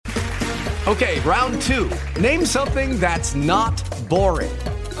Okay, round 2. Name something that's not boring.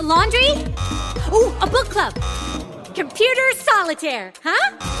 A laundry? Ooh, a book club. Computer solitaire,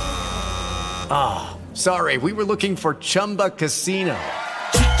 huh? Ah, sorry, we were looking for Chumba Casino.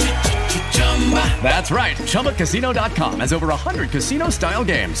 That's right, ChumbaCasino.com has over 100 casino-style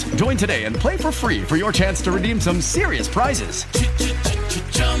games. Join today and play for free for your chance to redeem some serious prizes.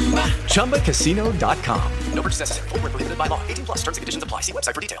 ChumbaCasino.com. No purchase necessary. Void where prohibited by law. 18 plus terms and conditions apply. See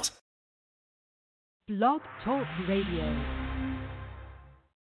website for details. Blog Talk Radio.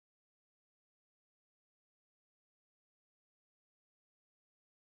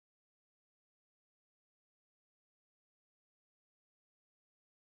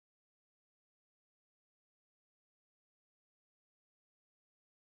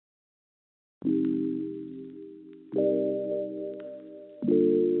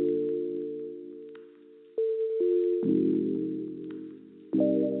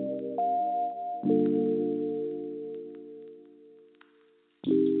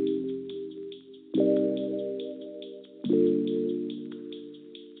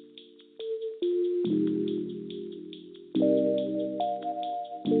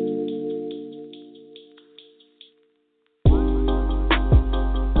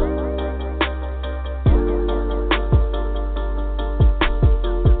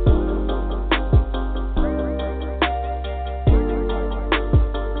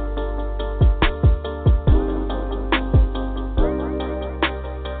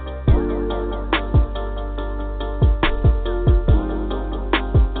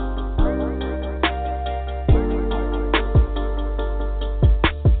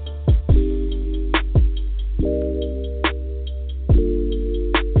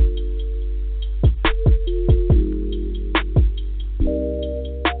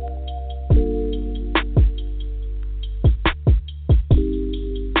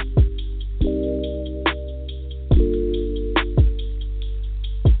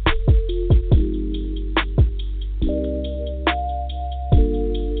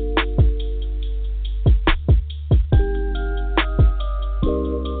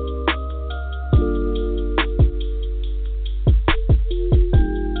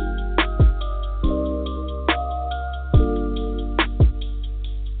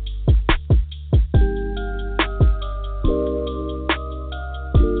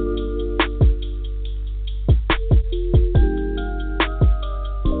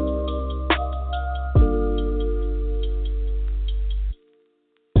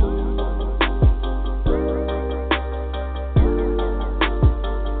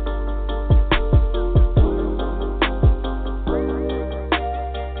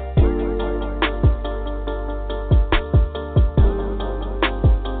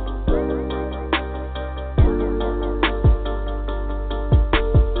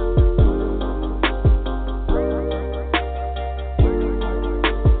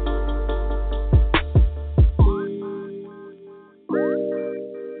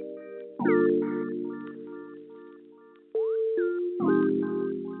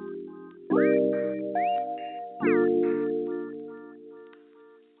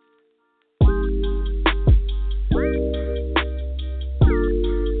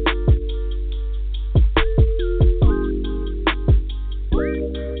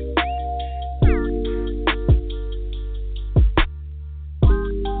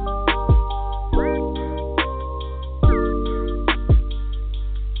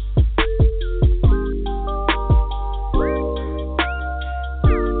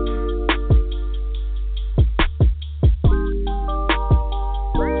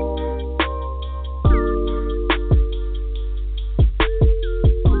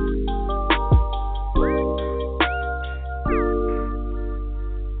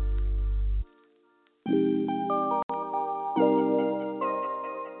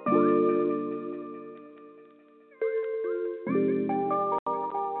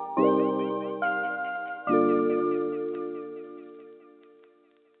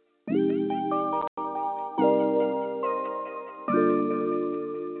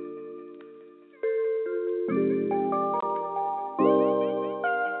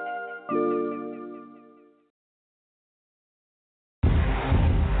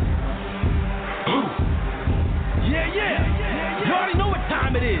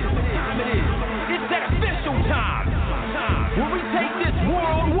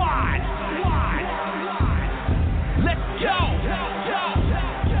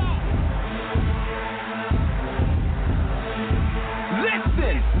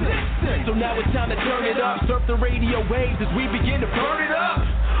 So now it's time to turn it up. Surf the radio waves as we begin to burn it up.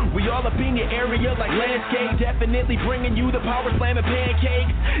 We all up in your area like landscape, definitely bringing you the power slam and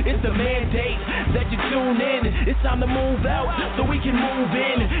pancakes. It's the mandate that you tune in. It's time to move out so we can move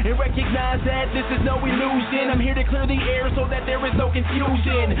in and recognize that this is no illusion. I'm here to clear the air so that there is no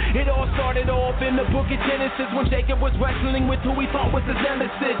confusion. It all started off in the book of Genesis when Jacob was wrestling with who he thought was his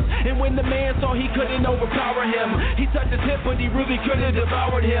nemesis. And when the man saw he couldn't overpower him, he touched his hip but he really could have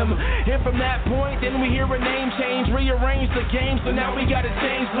devoured him. And from that point, then we hear a name change, rearrange the game, so now we gotta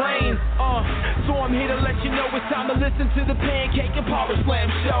change lanes. So I'm here to let you know it's time to listen to the Pancake and Power Slam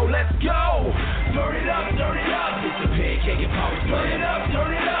show. Let's go! Turn it up, turn it up. It's the Pancake and Power Slam. Turn it up,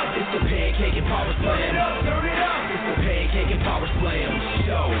 turn it up. It's the Pancake and Power Slam. Turn it up, turn it up. It's the Pancake and Power Slam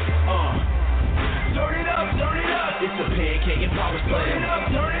show. Turn it up, turn it up. It's the Pancake and Power Slam. Turn it up,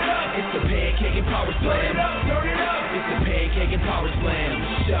 turn it up. It's the Pancake and Power Slam. Turn it up, turn it up. It's the Pancake and Power Slam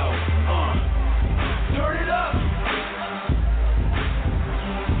show. Turn it up.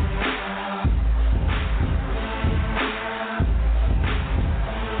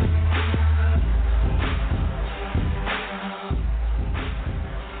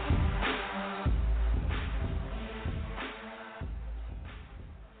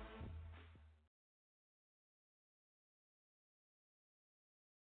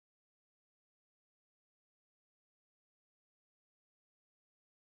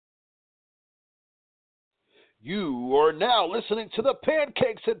 You are now listening to the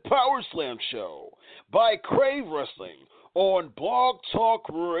Pancakes and Power Slam show by Crave Wrestling on Blog Talk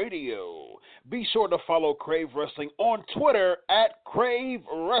Radio. Be sure to follow Crave Wrestling on Twitter at Crave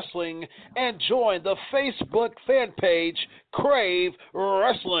Wrestling and join the Facebook fan page Crave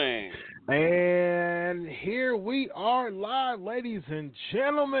Wrestling. And here we are live, ladies and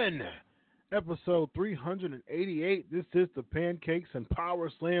gentlemen. Episode 388. This is the Pancakes and Power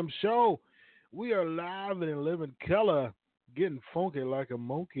Slam show. We are live and in living color, getting funky like a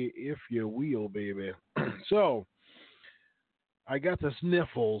monkey, if you will, baby. So, I got the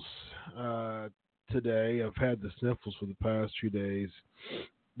sniffles today. I've had the sniffles for the past 2 days.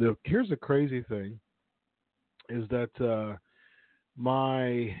 Here's the crazy thing, is that the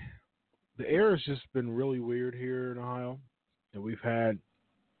air has just been really weird here in Ohio. And we've had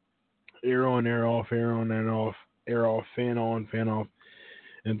air on, air off, air on, air off, air off, fan on, fan off.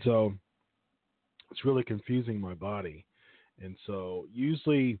 And so it's really confusing my body. And so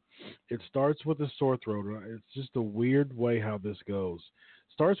usually it starts with a sore throat. It's just a weird way how this goes.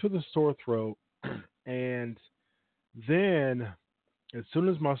 Starts with a sore throat, and then as soon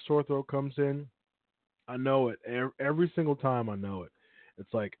as my sore throat comes in, I know it. Every single time I know it.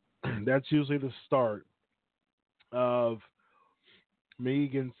 It's like that's usually the start of me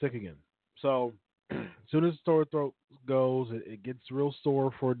getting sick again. So as soon as the sore throat goes, it gets real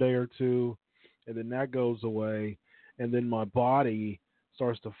sore for a day or two. And then that goes away, and then my body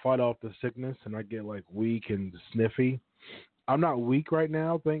starts to fight off the sickness, and I get like weak and sniffy. I'm not weak right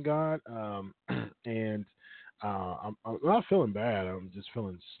now, thank God, and I'm not feeling bad. I'm just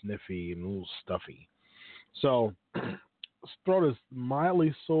feeling sniffy and a little stuffy. So, throat is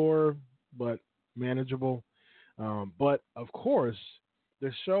mildly sore, but manageable. But of course,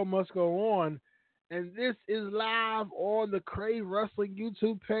 the show must go on. And this is live on the Crave Wrestling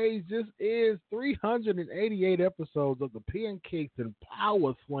YouTube page. This is 388 episodes of the Pancakes and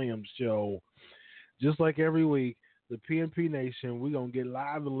Power Slam show. Just like every week, the PNP Nation, we're going to get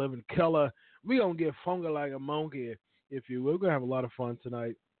live and live in color. We're going to get funky like a monkey, if you will. We're going to have a lot of fun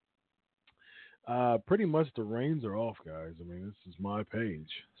tonight. Pretty much the reins are off, guys. I mean, this is my page.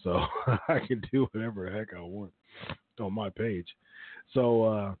 So I can do whatever the heck I want on my page.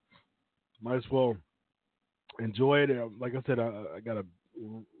 So, might as well enjoy it. Like I said, I got a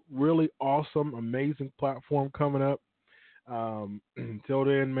really awesome, amazing platform coming up. Until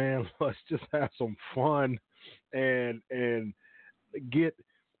then, man, let's just have some fun and get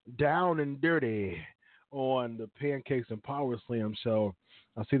down and dirty on the Pancakes and Power Slam show.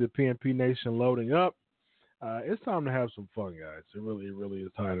 I see the PNP Nation loading up. It's time to have some fun, guys. It really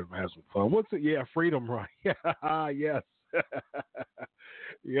is time to have some fun. What's it? Yeah, freedom, right? Yes.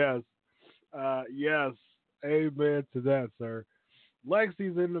 Yes. Yes. Amen to that, sir.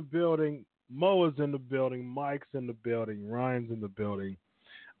 Lexi's in the building. Moa's in the building. Mike's in the building. Ryan's in the building.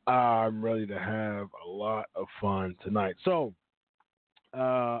 I'm ready to have a lot of fun tonight. So,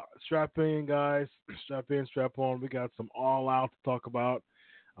 strap in, guys. Strap in, strap on. We got some All Out to talk about.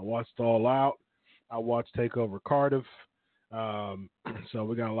 I watched All Out. I watched TakeOver Cardiff. So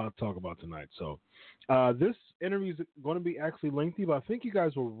we got a lot to talk about tonight. So this interview is going to be actually lengthy, but I think you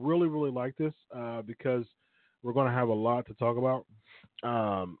guys will really, really like this because we're going to have a lot to talk about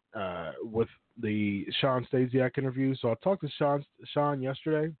with the Shawn Stasiak interview. So I talked to Shawn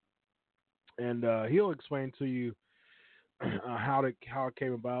yesterday, and he'll explain to you how it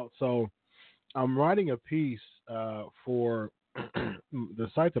came about. So I'm writing a piece for the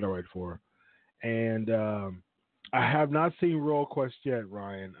site that I write for, and I have not seen Royal Quest yet,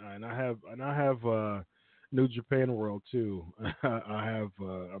 Ryan, and I have New Japan World too. I'm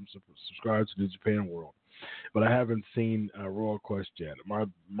subscribed to New Japan World, but I haven't seen Royal Quest yet. My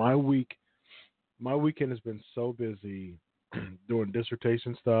weekend has been so busy doing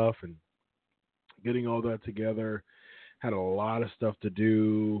dissertation stuff and getting all that together. Had a lot of stuff to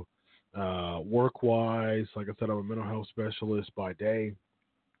do, work-wise. Like I said, I'm a mental health specialist by day.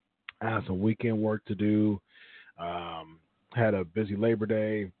 I had some weekend work to do. Had a busy Labor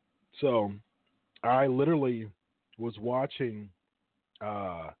Day. So I literally was watching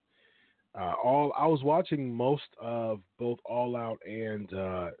I was watching most of both All Out and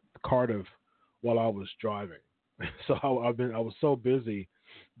Cardiff while I was driving. So I was so busy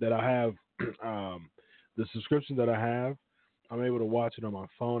that I have the subscription that I have. I'm able to watch it on my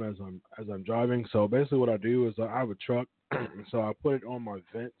phone as I'm driving. So basically, what I do is I have a truck, so I put it on my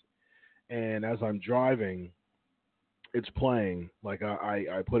vent, and as I'm driving, it's playing. Like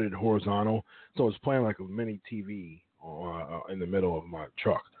I put it horizontal, so it's playing like a mini TV in the middle of my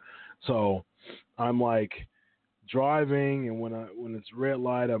truck. So I'm like driving, and when it's red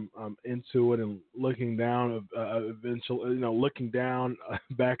light, I'm into it and looking down. Eventually, looking down,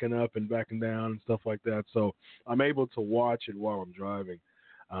 backing up and backing down and stuff like that. So I'm able to watch it while I'm driving,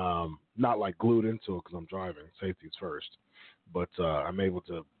 not like glued into it because I'm driving. Safety's first, but I'm able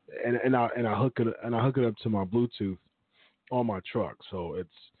to, and I hook it up to my Bluetooth on my truck, so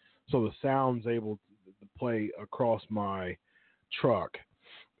the sound's able to play across my truck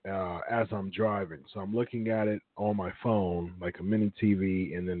as I'm driving. So I'm looking at it on my phone like a mini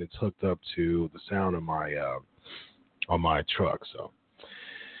TV, and then it's hooked up to the sound of my on my truck. So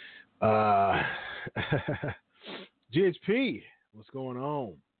GHP, what's going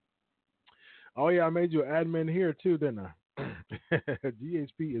on? Oh yeah, I made you an admin here too, didn't I?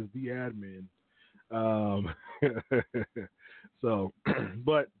 GHP is the admin. So,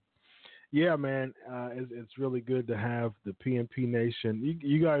 but yeah, man, it's really good to have the PNP Nation.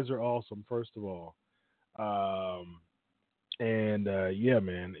 You guys are awesome, first of all. And yeah,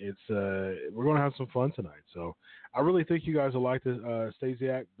 man, it's we're gonna have some fun tonight. So I really think you guys will like this,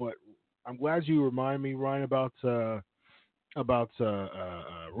 Stasiak. But I'm glad you remind me, Ryan, about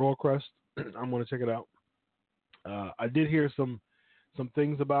Royal Crest. I'm gonna check it out. I did hear some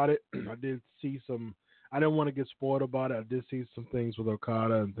things about it. I did see some. I didn't want to get spoiled about it. I did see some things with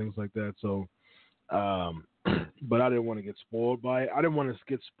Okada and things like that. So, but I didn't want to get spoiled by it. I didn't want to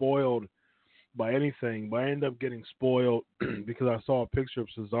get spoiled by anything, but I ended up getting spoiled because I saw a picture of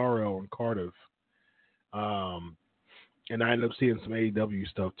Cesaro in Cardiff, and I ended up seeing some AEW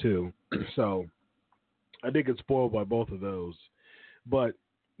stuff too. So I did get spoiled by both of those. But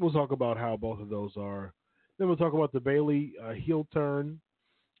we'll talk about how both of those are. Then we'll talk about the Bayley heel turn,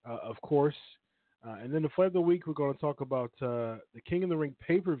 of course. And then the fight of the week, we're going to talk about the King of the Ring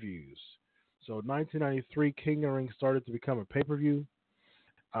pay-per-views. So 1993, King of the Ring started to become a pay-per-view.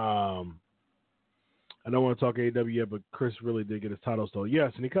 I don't want to talk AEW yet, but Chris really did get his title stolen.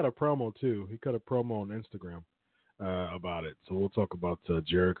 Yes, and he cut a promo, too. He cut a promo on Instagram about it. So we'll talk about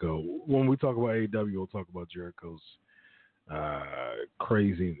Jericho. When we talk about AEW, we'll talk about Jericho's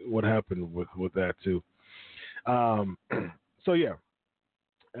crazy, what happened with that, too. So, yeah.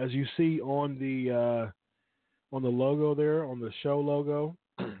 As you see on the logo there, on the show logo,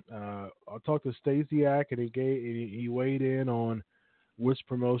 I talked to Stasiak, and he weighed in on which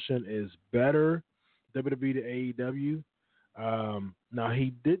promotion is better, WWE to AEW. Now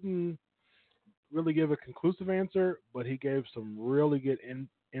he didn't really give a conclusive answer, but he gave some really good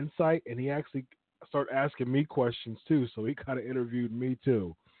insight, and he actually started asking me questions too. So he kind of interviewed me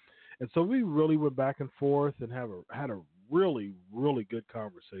too, and so we really went back and forth and had a really, really good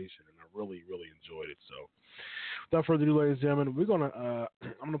conversation, and I really, really enjoyed it. So, without further ado, ladies and gentlemen,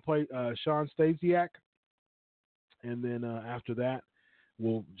 I'm gonna play Shawn Stasiak, and then after that,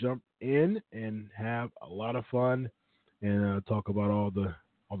 we'll jump in and have a lot of fun and talk about all the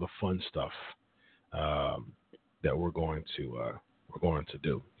fun stuff that we're going to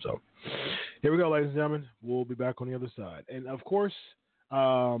do. So, here we go, ladies and gentlemen. We'll be back on the other side, and of course,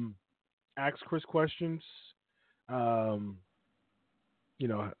 ask Chris questions.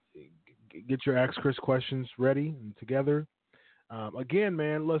 Get your Ask Chris questions ready and together. Again,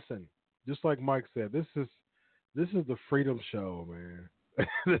 man, listen, just like Mike said, this is the Freedom Show, man.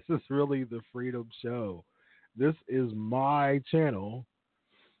 This is really the Freedom Show. This is my channel,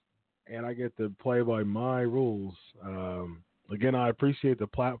 and I get to play by my rules. Again, I appreciate the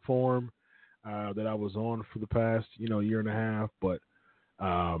platform. that I was on for the past, year and a half. But,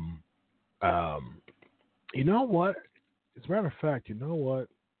 you know what? As a matter of fact, you know what?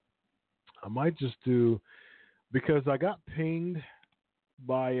 I might just do, because I got pinged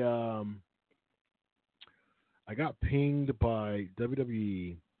by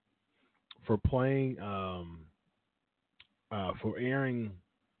WWE for playing for airing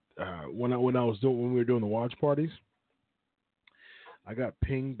when we were doing the watch parties. I got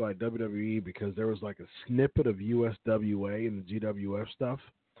pinged by WWE because there was like a snippet of USWA and the GWF stuff.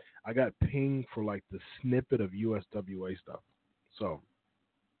 I got pinged for like the snippet of USWA stuff. So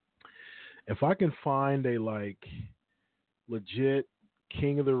if I can find a like legit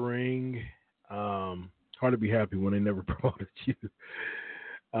King of the Ring, hard to be happy when they never promoted you.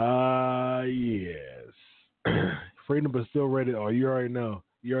 Yes. Freedom but still rated. Oh, you already know.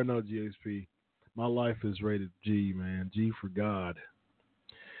 You already know, GXP. My life is rated G, man. G for God.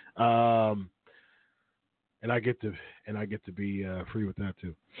 And I get to be free with that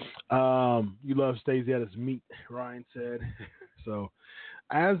too. You love Stasiak as meat, Ryan said. So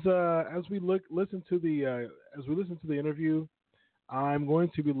as we listen to the interview, I'm going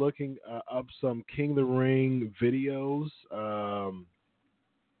to be looking up some King of the Ring videos,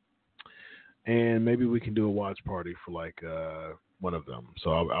 and maybe we can do a watch party for like one of them.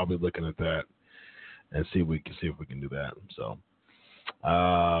 So I'll be looking at that and see if we can do that. So,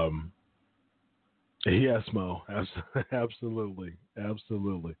 yes, Mo, absolutely.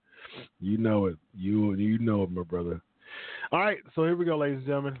 You know it. You know it, my brother. All right, so here we go, ladies and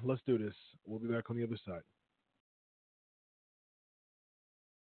gentlemen. Let's do this. We'll be back on the other side.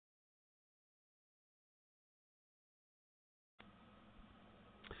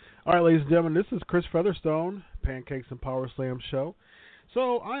 All right, ladies and gentlemen, this is Chris Featherstone, Pancakes and Powerslams show.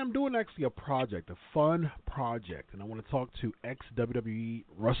 So I am doing actually a project, a fun project, and I want to talk to ex-WWE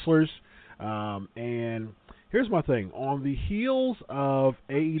wrestlers. And here's my thing. On the heels of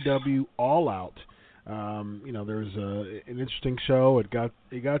AEW All Out, there's an interesting show. It got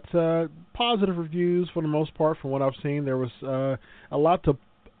positive reviews for the most part from what I've seen. There was a lot to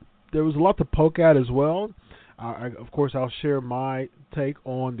poke at as well. Of course, I'll share my take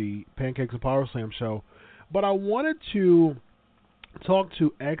on the Pancakes and Powerslams show, but I wanted to talk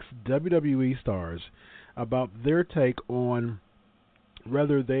to ex-WWE stars about their take on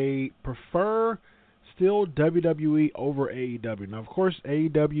whether they prefer still WWE over AEW. Now, of course,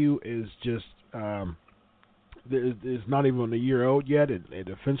 AEW is just is not even a year old yet. It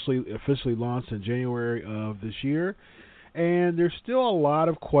officially launched in January of this year. And there's still a lot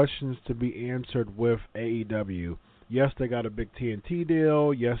of questions to be answered with AEW. Yes, they got a big TNT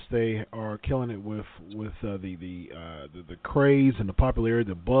deal. Yes, they are killing it with the craze and the popularity,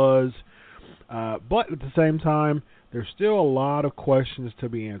 the buzz. But at the same time, there's still a lot of questions to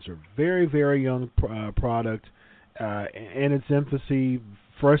be answered. Very, very young product in its infancy,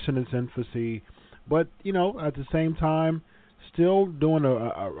 fresh in its infancy. But, at the same time, still doing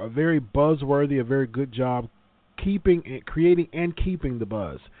a very buzzworthy, a very good job creating and keeping the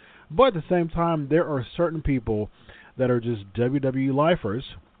buzz. But at the same time, there are certain people that are just WWE lifers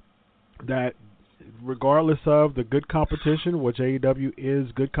that, regardless of the good competition, which AEW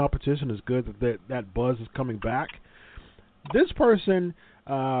is good competition, is good that buzz is coming back. This person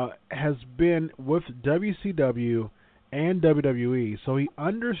has been with WCW and WWE, so he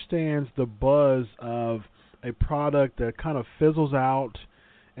understands the buzz of a product that kind of fizzles out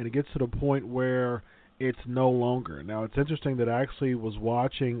and it gets to the point where it's no longer. Now, it's interesting that I actually was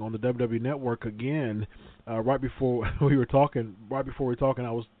watching on the WWE Network again right before we were talking. I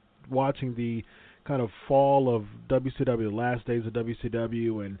was watching the kind of fall of WCW, the last days of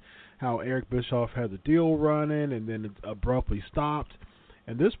WCW, and how Eric Bischoff had the deal running and then it abruptly stopped.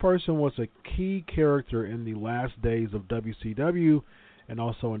 And this person was a key character in the last days of WCW and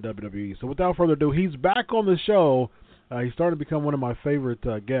also in WWE. So without further ado, he's back on the show. He's starting to become one of my favorite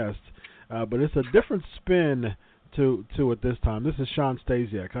guests. But it's a different spin to it this time. This is Shawn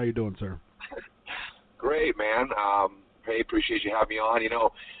Stasiak. How you doing, sir? Great, man. Hey, appreciate you having me on.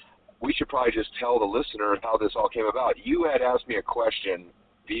 We should probably just tell the listener how this all came about. You had asked me a question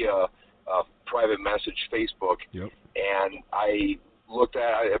via a private message Facebook, yep. And I looked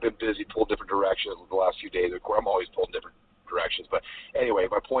at it. I've been busy, pulled different directions the last few days. Of course, I'm always pulled different directions. But anyway,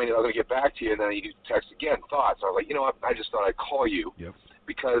 my point is I was going to get back to you, and then you text again, thoughts. I was like, you know what, I just thought I'd call you. Yep.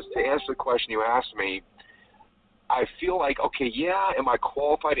 Because to answer the question you asked me, I feel like, okay, yeah, am I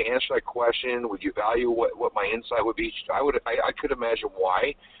qualified to answer that question? Would you value what my insight would be? I could imagine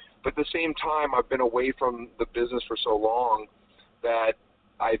why. But at the same time, I've been away from the business for so long that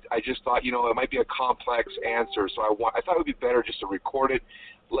I just thought, you know, it might be a complex answer, so I thought it would be better just to record it,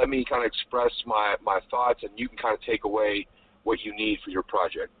 let me kind of express my thoughts, and you can kind of take away what you need for your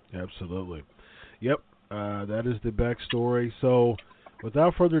project. Absolutely. Yep, that is the backstory. So,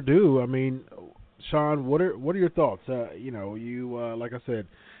 without further ado, I mean, Shawn, what are your thoughts? You know, you like I said,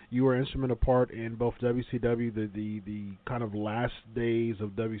 you were an instrumental part in both WCW, the kind of last days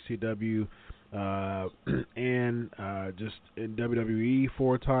of WCW, and just in WWE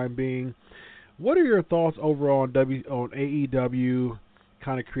for a time being. What are your thoughts overall on AEW,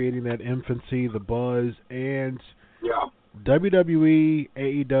 kind of creating that infancy, the buzz, and WWE,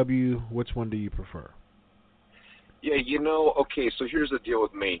 AEW? Which one do you prefer? Yeah, you know, okay, so here's the deal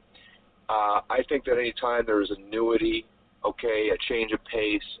with me. I think that any time there's a newity, okay, a change of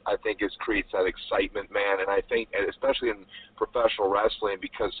pace, I think it creates that excitement, man. And I think, especially in professional wrestling,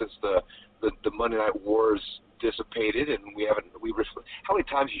 because since the Monday Night Wars dissipated, and how many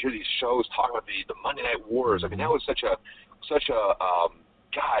times you hear these shows talking about the Monday Night Wars? I mean, that was such an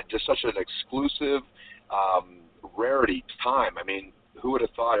exclusive rarity time. I mean, who would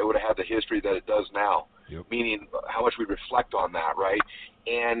have thought it would have had the history that it does now? Yep. Meaning how much we reflect on that, right?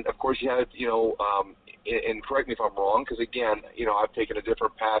 And of course, you had, you know, and correct me if I'm wrong, because again, you know, I've taken a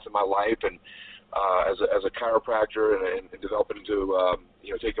different path in my life, and as a chiropractor and developing into,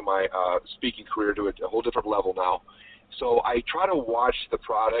 you know, taking my speaking career to a whole different level now. So I try to watch the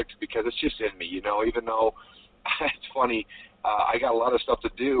product because it's just in me, you know, even though it's funny, I got a lot of stuff to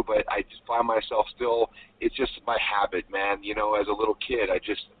do, but I just find myself still, it's just my habit, man. You know, as a little kid, I'm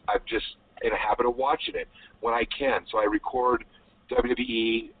just in a habit of watching it when I can. So I record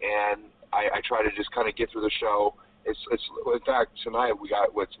WWE, and I try to just kind of get through the show. It's in fact, tonight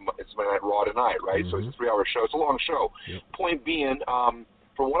it's Monday Night Raw tonight, right? Mm-hmm. So it's a 3-hour show. It's a long show. Yep. Point being,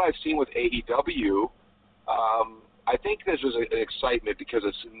 from what I've seen with AEW, I think there's just an excitement because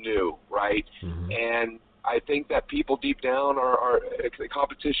it's new, right? Mm-hmm. And I think that people deep down the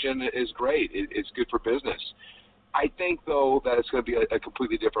competition is great. It's good for business. I think, though, that it's going to be a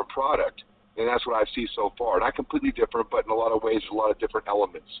completely different product, and that's what I've seen so far. Not completely different, but in a lot of ways, there's a lot of different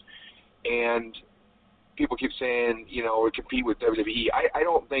elements. And people keep saying, you know, or compete with WWE. I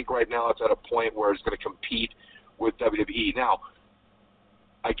don't think right now it's at a point where it's going to compete with WWE. Now,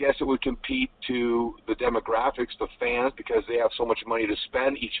 I guess it would compete to the demographics, the fans, because they have so much money to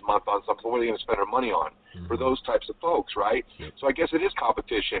spend each month on something. What are they going to spend their money on for those types of folks, right? Yep. So I guess it is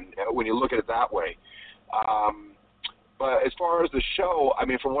competition when you look at it that way. But as far as the show, I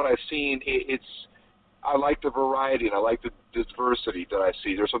mean, from what I've seen, I like the variety and I like the diversity that I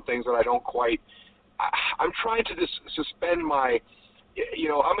see. There's some things that I don't quite – I'm trying to just suspend my – you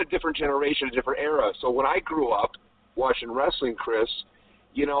know, I'm a different generation, a different era. So when I grew up watching wrestling, Chris,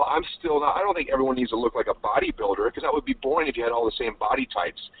 you know, I'm still not – I don't think everyone needs to look like a bodybuilder, because that would be boring if you had all the same body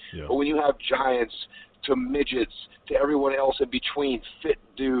types. Yeah. But when you have giants to midgets to everyone else in between, fit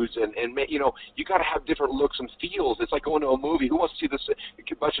dudes, and you know, you got to have different looks and feels. It's like going to a movie. Who wants to see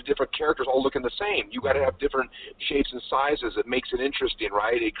a bunch of different characters all looking the same? You got to have different shapes and sizes. It makes it interesting,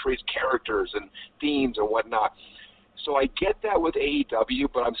 right? It creates characters and themes and whatnot. So I get that with AEW,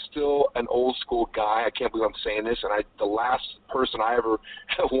 but I'm still an old school guy. I can't believe I'm saying this. And the last person I ever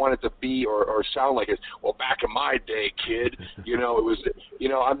wanted to be or sound like is, well, back in my day, kid, you know, it was, you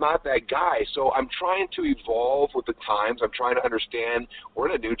know, I'm not that guy. So I'm trying to evolve with the times. I'm trying to understand we're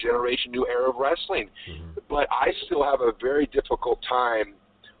in a new generation, new era of wrestling. Mm-hmm. But I still have a very difficult time.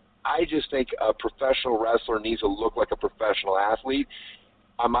 I just think a professional wrestler needs to look like a professional athlete.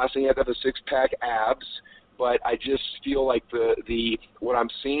 I'm not saying you have to have the six-pack abs, but I just feel like the what I'm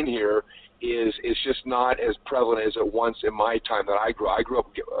seeing here is just not as prevalent as it once in my time that I grew up. I grew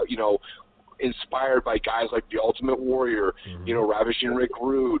up, you know, inspired by guys like the Ultimate Warrior, mm-hmm. you know, Ravishing Rick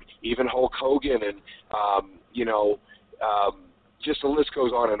Rude, even Hulk Hogan, and you know, just the list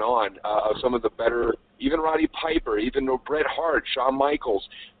goes on and on of some of the better. Even Roddy Piper, even Bret Hart, Shawn Michaels,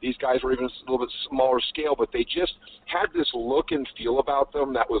 these guys were even a little bit smaller scale, but they just had this look and feel about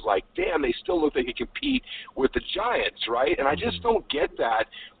them that was like, damn, they still look like they can compete with the giants, right? And I just don't get that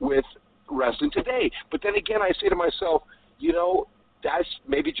with wrestling today. But then again, I say to myself, you know, that's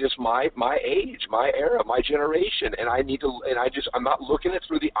maybe just my age, my era, my generation, and I'm not looking at it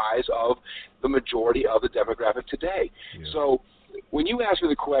through the eyes of the majority of the demographic today. Yeah. So when you ask me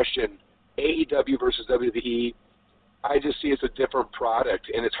the question, AEW versus WWE, I just see it's a different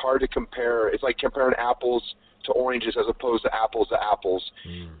product, and it's hard to compare. It's like comparing apples to oranges as opposed to apples.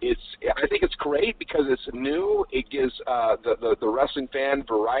 I think it's great because it's new. It gives the wrestling fan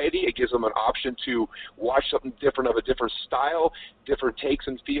variety. It gives them an option to watch something different, of a different style, different takes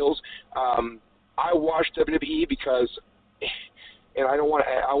and feels. I watch WWE because and I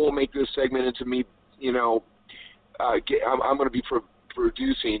won't make this segment into me, I'm going to be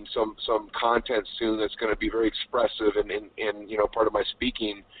producing some content soon that's going to be very expressive and part of my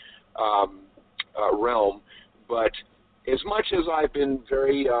speaking realm. But as much as I've been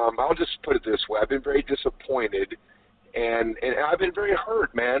very, I'll just put it this way, I've been very disappointed, and I've been very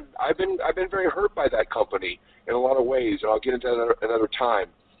hurt, man. I've been very hurt by that company in a lot of ways, and I'll get into that another time.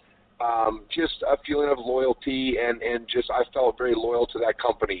 Just a feeling of loyalty, and just I felt very loyal to that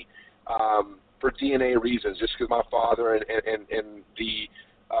company for DNA reasons, just because my father and the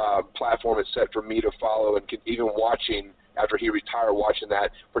platform is set for me to follow, and even watching after he retired, watching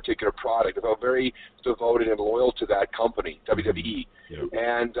that particular product. I felt very devoted and loyal to that company, WWE. Yep.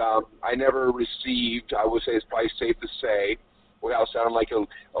 And I never received, I would say it's probably safe to say, without sounding like a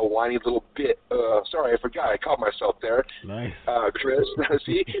whiny little bit. Sorry, I forgot. I caught myself there. Nice, Chris.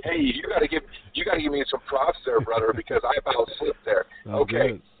 See, hey, you got to give me some props there, brother, because I about slipped there.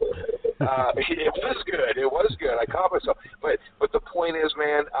 Okay. It was good. It was good. I caught myself. But the point is,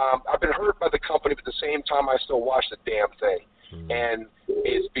 man, I've been hurt by the company, but at the same time, I still watch the damn thing. And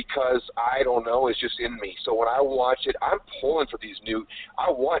it's because, I don't know, it's just in me. So when I watch it, I'm pulling for these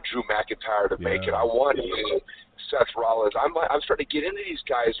I want Drew McIntyre to make it. I want Seth Rollins. I'm starting to get into these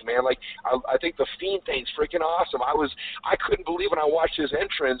guys, man. Like, I think the Fiend thing's freaking awesome. I couldn't believe when I watched his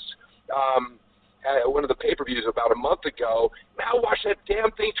entrance at one of the pay-per-views about a month ago. Man, I watched that damn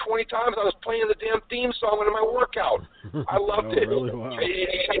thing 20 times. I was playing the damn theme song in my workout. I loved it. Really? Wow.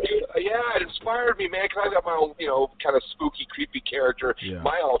 Yeah, it inspired me, man, because I got my own, kind of spooky, creepy character,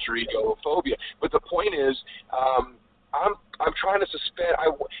 my alter ego, Phobia. But the point is, I'm trying to suspend.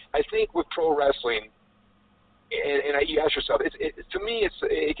 I think with pro wrestling, and you ask yourself, to me,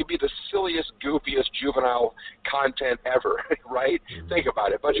 it could be the silliest, goofiest, juvenile content ever, right? Mm-hmm. Think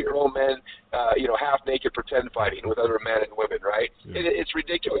about it. A bunch of grown men, half-naked pretend fighting with other men and women, right? Yeah. It's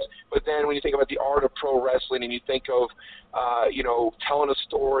ridiculous. But then when you think about the art of pro wrestling and you think of, telling a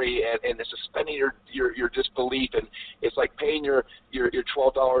story and suspending your disbelief, and it's like paying your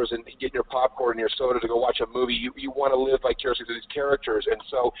 $12 and getting your popcorn and your soda to go watch a movie. You want to live vicariously through these characters, and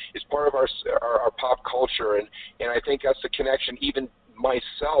so it's part of our pop culture, and I think that's the connection. Even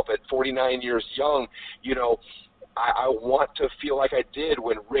myself at 49 years young, I want to feel like I did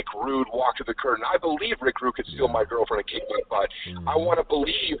when Rick Rude walked through the curtain. I believe Rick Rude could steal my girlfriend and kick my butt. Mm-hmm. I want to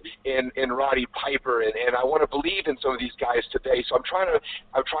believe in Roddy Piper, and I want to believe in some of these guys today. So I'm trying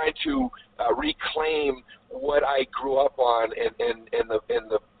to reclaim what I grew up on and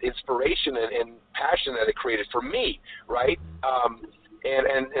the inspiration and passion that it created for me, right?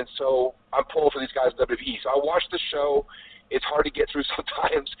 And so I'm pulling for these guys in WWE. So I watched the show. It's hard to get through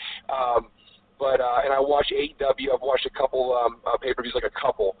sometimes. But I watch AEW. I've watched a couple pay-per-views, like a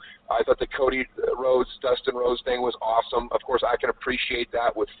couple. I thought the Cody Rhodes, Dustin Rhodes thing was awesome. Of course, I can appreciate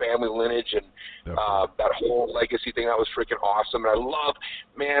that with family lineage and that whole legacy thing. That was freaking awesome. And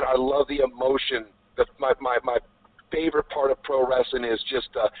I love the emotion. My favorite part of pro wrestling is just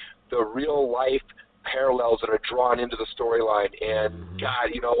the real life parallels that are drawn into the storyline. And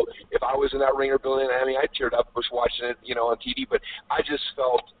God, if I was in that ringer building, I teared up just watching it, on TV. But I just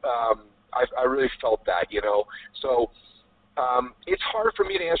felt. I really felt that, So it's hard for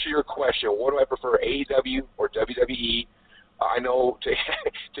me to answer your question. What do I prefer, AEW or WWE? I know to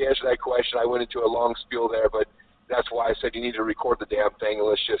answer that question, I went into a long spiel there, but that's why I said you need to record the damn thing and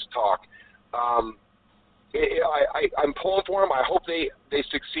let's just talk. I'm pulling for them. I hope they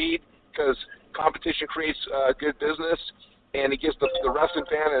succeed because competition creates good business, and it gives the wrestling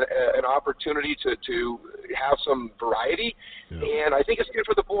fan an opportunity to have some variety. Yeah. And I think it's good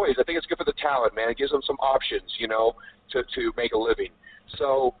for the boys. I think it's good for the talent, man. It gives them some options, to make a living.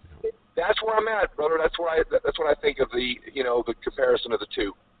 So that's where I'm at, brother. That's what I think of the comparison of the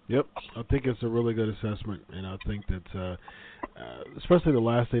two. Yep, I think it's a really good assessment, and I think that especially the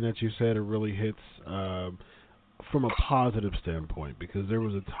last thing that you said, it really hits from a positive standpoint, because there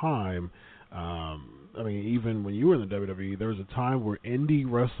was a time. Even when you were in the WWE, there was a time where indie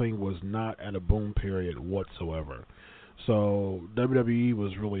wrestling was not at a boom period whatsoever. So WWE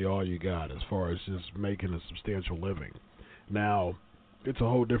was really all you got as far as just making a substantial living. Now, it's a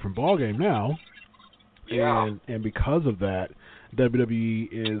whole different ballgame now. Yeah. And because of that, WWE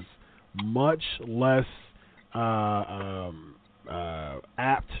is much less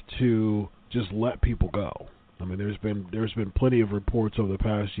apt to just let people go. There's been plenty of reports over the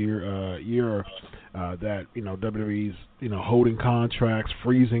past year that WWE's holding contracts,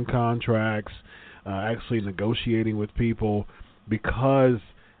 freezing contracts, actually negotiating with people, because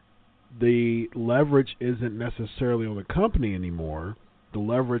the leverage isn't necessarily on the company anymore. The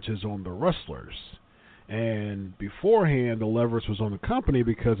leverage is on the wrestlers, And beforehand, the leverage was on the company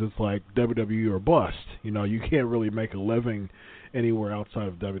because it's like WWE or bust. You know, you can't really make a living anywhere outside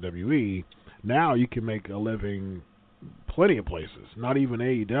of WWE. Now you can make a living plenty of places, not even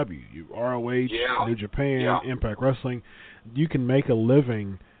AEW. ROH, New Japan, Impact Wrestling. You can make a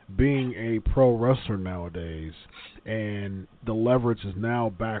living being a pro wrestler nowadays, and the leverage is now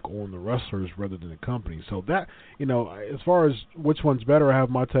back on the wrestlers rather than the company. So that, you know, as far as which one's better, I have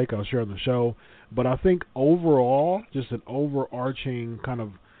my take. I'll share on the show. But I think overall, just an overarching kind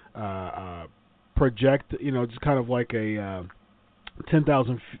of project, you know, just kind of like a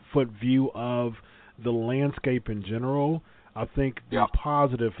 10,000-foot view of the landscape in general. I think the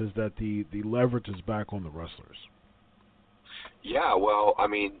positive is that the leverage is back on the wrestlers. Yeah, well, I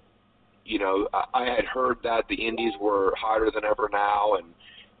mean, you know, I had heard that the indies were hotter than ever now, and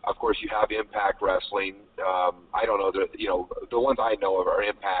of course you have Impact Wrestling. I don't know, you know, the ones I know of are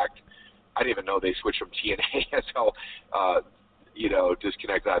Impact. I didn't even know they switched from TNA. That's how, you know,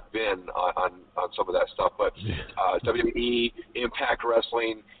 disconnected I've been on some of that stuff. But WWE, Impact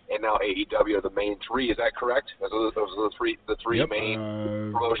Wrestling, and now AEW are the main three. Is that correct? Those are the three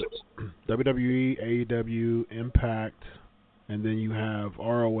main promotions. WWE, AEW, Impact, and then you have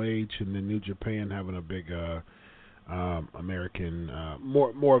ROH, and then New Japan having a big American,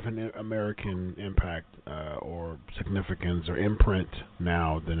 more of an American impact or significance or imprint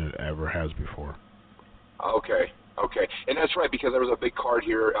now than it ever has before. Okay, and that's right, because there was a big card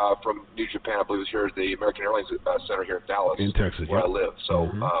here from New Japan. I believe it was here at the American Airlines Center here in Dallas, in Texas, where I live. So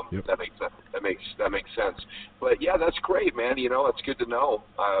that makes sense. That makes sense. But yeah, that's great, man. You know, it's good to know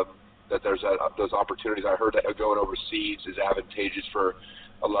that there's those opportunities. I heard that going overseas is advantageous for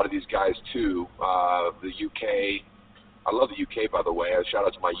a lot of these guys too. The UK. I love the UK, by the way. Shout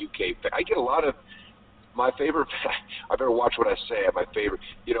out to my UK. I get a lot of my favorite. I better watch what I say. My favorite.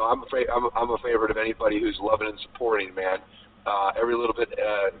 You know, I'm a favorite of anybody who's loving and supporting. Man, every little bit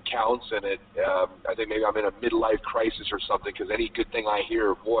counts, and it. I think maybe I'm in a midlife crisis or something, because any good thing I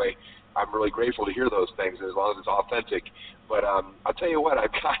hear, boy, I'm really grateful to hear those things, as long as it's authentic. But I'll tell you what,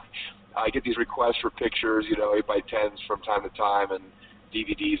 I get these requests for pictures, you know, 8x10s from time to time, and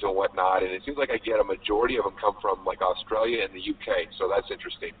DVDs and whatnot, and it seems like I get a majority of them come from like Australia and the UK, so that's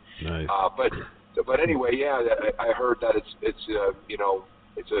interesting. Nice. But anyway, yeah, I heard that it's you know,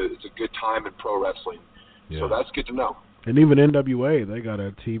 it's a good time in pro wrestling, so that's good to know. And even NWA, they got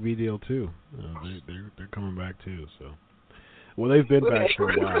a TV deal too. They're coming back too. So, well, they've been back for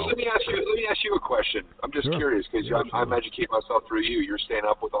a while. Chris, let me ask you a question. I'm just curious, because I'm educating myself through you. You're staying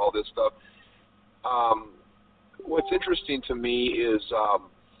up with all this stuff. What's interesting to me is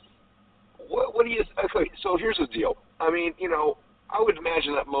what do you? Okay, so here's the deal. I mean, you know, I would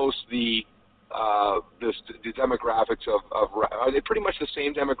imagine that most the demographics of are they pretty much the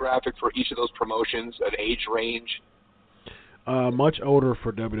same demographic for each of those promotions, an age range? Much older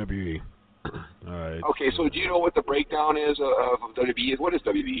for WWE. Okay, so do you know what the breakdown is of WWE? What is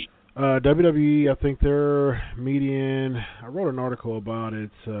WWE? WWE, I think their median. I wrote an article about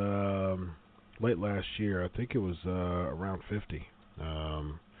it. Late last year, I think it was around 50.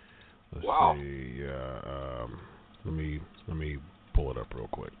 Let's see. Let me pull it up real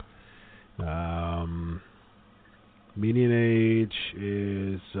quick. Median age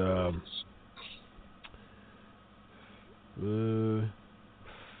is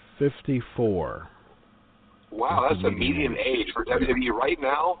 54. Wow, that's the median age for WWE right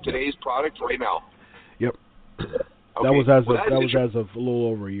now. Today's product right now. Yep. Okay. That was as of a little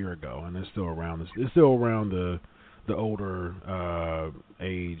over a year ago, and it's still around. It's still around the older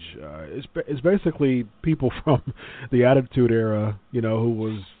age. It's basically people from the Attitude Era, you know, who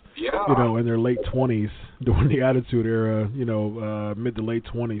was you know, in their late 20s during the Attitude Era, you know, mid to late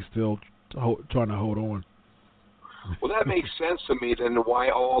 20s, still trying to hold on. Well, that makes sense to me. Then why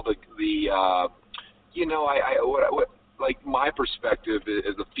all the you know, what like my perspective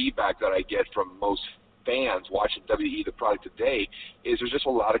is the feedback that I get from most fans watching WWE, the product today, is there's just a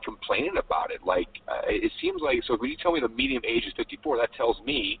lot of complaining about it. Like, it seems like, so when you tell me the median age is 54, that tells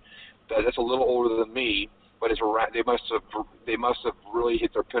me that that's a little older than me, but it's around, they must have really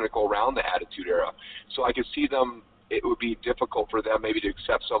hit their pinnacle around the Attitude Era. So I could see them, it would be difficult for them maybe to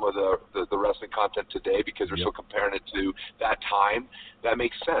accept some of the wrestling content today, because they're still comparing it to that time. That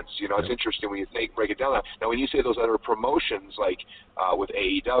makes sense. You know, it's interesting when you break it down. Now, when you say those other promotions, like with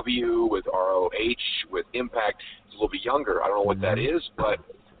AEW, with ROH, with Impact, it's a little bit younger. I don't know what that is, but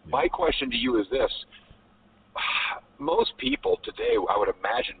my question to you is this. Most people today, I would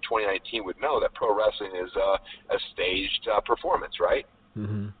imagine 2019, would know that pro wrestling is a staged performance, right?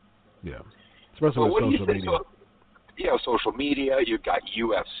 Mm-hmm. Yeah. Especially with social media. social media, you've got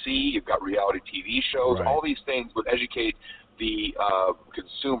UFC, you've got reality TV shows, right. all these things would educate the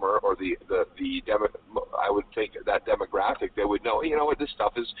consumer or I would think that demographic, they would know, what this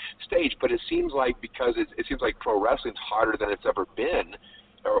stuff is staged. But it seems like because it seems like pro wrestling's harder than it's ever been,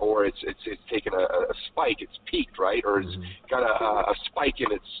 or it's taken a spike, it's peaked, right? Or it's got a spike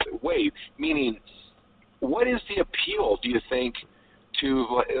in its wave. Meaning, what is the appeal, do you think,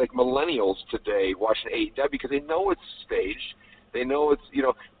 to like millennials today watching AEW? Because they know it's staged. They know it's,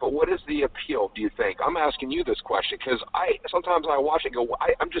 but what is the appeal, do you think? I'm asking you this question because sometimes I watch it and go,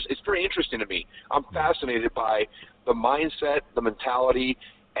 it's very interesting to me. I'm fascinated by the mindset, the mentality,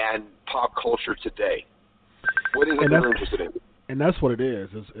 and pop culture today. What is it that you're interested in? And that's what it is.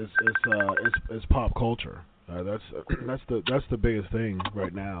 It's pop culture. That's the biggest thing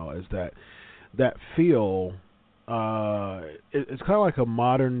right now is that feel. It's kind of like a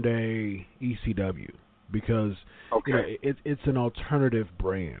modern day ECW. Because it's an alternative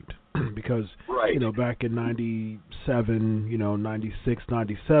brand. Because back in 97, 96,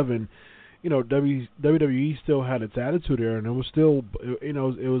 97, WWE still had its attitude era, and it was still, it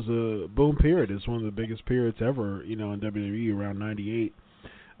was a boom period. It's one of the biggest periods ever, in WWE around 98,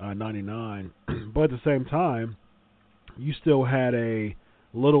 99. But at the same time, you still had a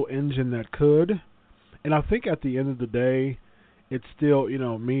little engine that could, and I think at the end of the day, it's still,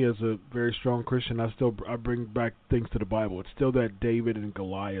 me as a very strong Christian, I bring back things to the Bible. It's still that David and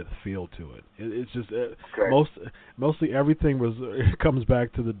Goliath feel to it. It's just mostly everything comes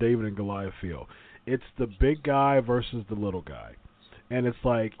back to the David and Goliath feel. It's the big guy versus the little guy, and it's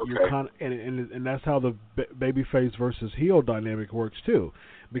like you're kind of, and that's how the babyface versus heel dynamic works too.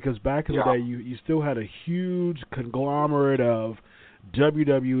 Because back in the day, you still had a huge conglomerate of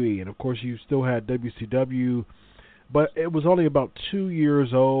WWE, and of course you still had WCW. But it was only about 2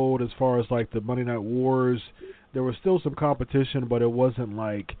 years old as far as like the Monday Night Wars. There was still some competition, but it wasn't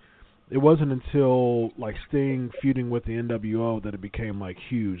until like Sting feuding with the NWO that it became like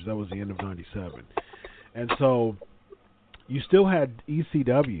huge. That was the end of 97. And so you still had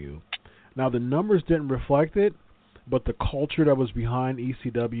ECW. Now the numbers didn't reflect it, but the culture that was behind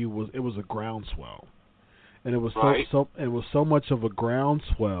ECW was a groundswell. And it was so much of a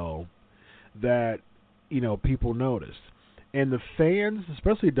groundswell that people noticed. And the fans,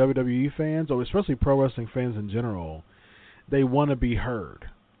 especially WWE fans, or especially pro wrestling fans in general, they want to be heard.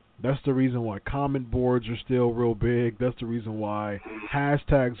 That's the reason why comment boards are still real big. That's the reason why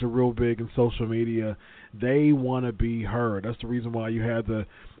hashtags are real big in social media. They want to be heard. That's the reason why you had the,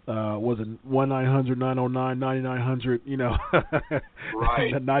 was it 1-900-909-9900,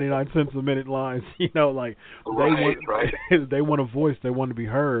 right. 99 cents a minute lines, they want a voice. They want to be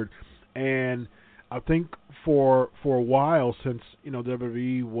heard. And I think for a while, since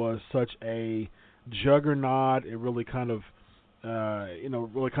WWE was such a juggernaut, it really kind of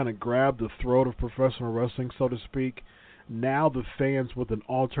grabbed the throat of professional wrestling, so to speak. Now the fans with an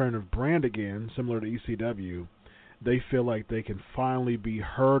alternative brand again, similar to ECW, they feel like they can finally be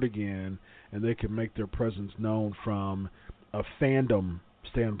heard again, and they can make their presence known from a fandom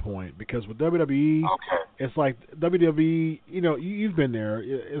standpoint. Because with WWE, it's like WWE, you've been there,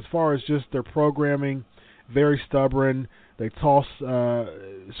 as far as just their programming, very stubborn. They toss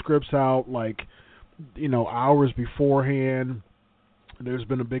scripts out like hours beforehand. There's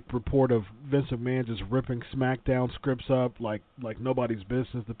been a big report of Vince McMahon just ripping SmackDown scripts up like nobody's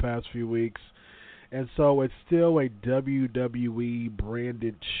business the past few weeks. And so it's still a WWE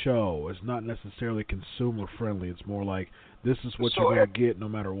branded show. It's not necessarily consumer friendly. It's more like this is what you're going to get no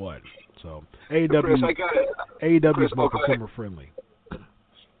matter what. So AEW is more consumer friendly.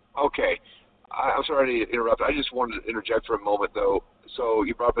 Okay. I'm sorry to interrupt. I just wanted to interject for a moment, though. So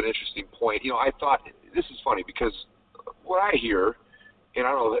you brought up an interesting point. I thought this is funny because what I hear, and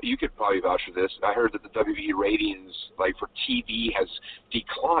I don't know, you could probably vouch for this, I heard that the WWE ratings, like for TV, has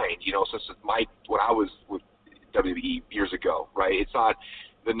declined, since when I was with WWE years ago, right? It's not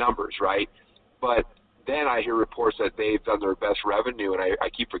the numbers, right? But then I hear reports that they've done their best revenue, and I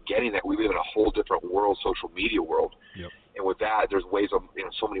keep forgetting that we live in a whole different world, social media world. Yep. And with that, there's ways of,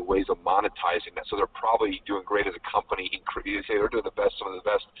 so many ways of monetizing that. So they're probably doing great as a company. They say they're doing some of the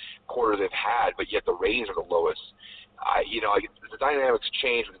best quarters they've had, but yet the ratings are the lowest. The dynamics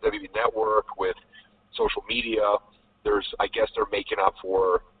change with the WWE Network, with social media. I guess they're making up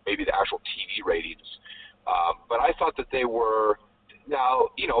for maybe the actual TV ratings. But I thought that they were now,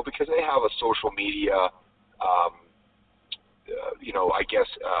 because they have a social media,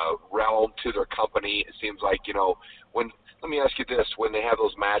 realm to their company. It seems like, let me ask you this: when they have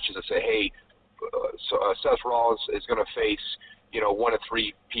those matches that say, hey, Seth Rollins is going to face, one of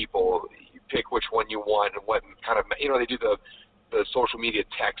three people pick which one you want and what kind of, they do the social media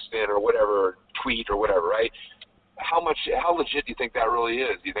text in or whatever, tweet or whatever, right? How legit do you think that really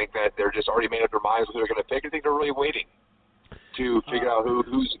is? Do you think that they're just already made up their minds what they're going to pick? Or do you think they're really waiting to figure out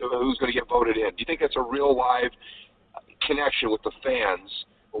who's going to get voted in? Do you think that's a real live connection with the fans,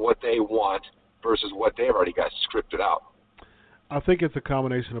 what they want versus what they've already got scripted out? I think it's a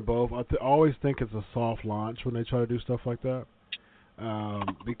combination of both. I always think it's a soft launch when they try to do stuff like that,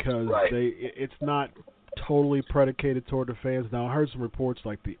 because it's not totally predicated toward the fans. Now, I heard some reports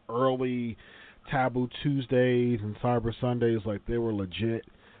like the early Taboo Tuesdays and Cyber Sundays, like they were legit,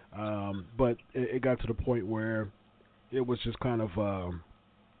 but it got to the point where it was just kind of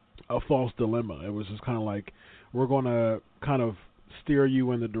a false dilemma. It was just kind of like, we're going to kind of steer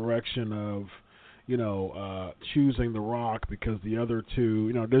you in the direction of, choosing The Rock because the other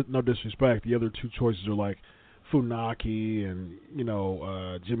two, no disrespect, the other two choices are like Funaki and,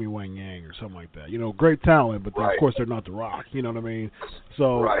 Jimmy Wang Yang or something like that. Great talent, but of course they're not The Rock. You know what I mean?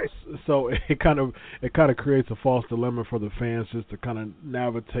 So, so it kind of creates a false dilemma for the fans just to kind of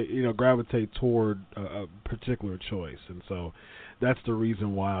gravitate toward a particular choice. And so that's the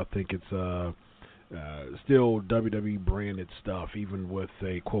reason why I think it's still WWE branded stuff, even with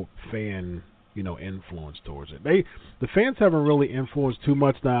a quote fan, influence towards it. The fans haven't really influenced too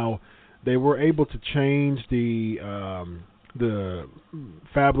much now. They were able to change the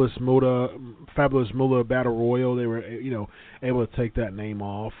Fabulous Moolah Battle Royal. They were, able to take that name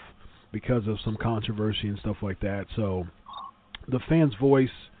off because of some controversy and stuff like that. So the fans' voice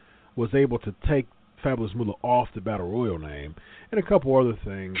was able to take Fabulous Moolah off the Battle Royal name, and a couple other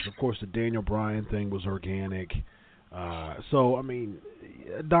things. Of course, the Daniel Bryan thing was organic. So, I mean,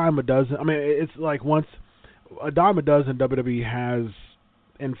 a dime a dozen. I mean, it's like once a dime a dozen WWE has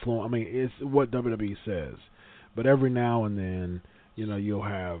influence. I mean, it's what WWE says. But every now and then, you'll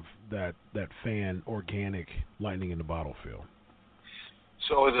have that fan organic lightning in the bottle feel.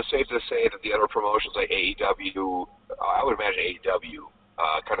 So is it safe to say that the other promotions like AEW, I would imagine AEW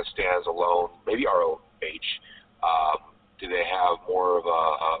kind of stands alone, maybe ROH, do they have more of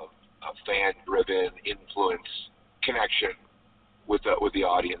a fan-driven influence connection with the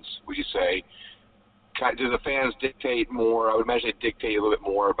audience, would you say? Do the fans dictate more? I would imagine they dictate a little bit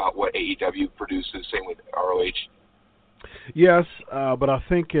more about what AEW produces, same with ROH. Yes, but I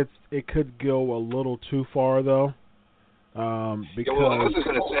think it could go a little too far, though. Because I was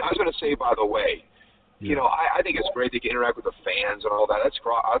going to say, by the way, I think it's great they can interact with the fans and all that. That's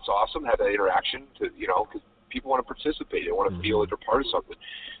awesome to have that interaction, because people want to participate. They want to feel like they're part of something.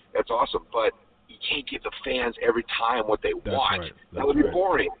 That's awesome. But you can't give the fans every time what they want. Right. That would be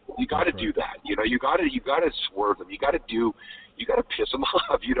boring. You got to do that. You got to swerve them. You got to piss them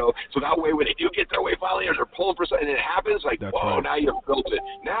off. So that way when they do get their way finally, or they're pulling for something, and it happens, like, now you've built it.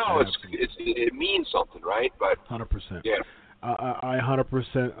 Now it means something, right? But 100%. Yeah. I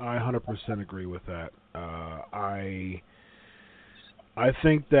 100% agree with that. I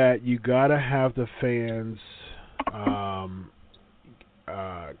think that you got to have the fans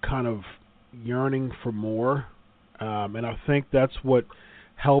kind of yearning for more, and I think that's what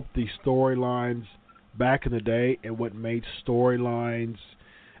helped the storylines back in the day, and what made storylines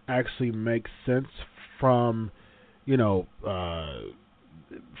actually make sense from 4-6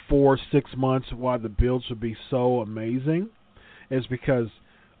 months, why the builds would be so amazing, is because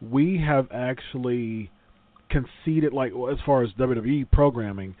we have actually conceded, like as far as WWE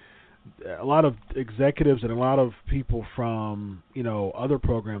programming, a lot of executives and a lot of people from other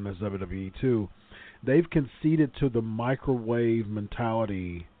programs as WWE too, they've conceded to the microwave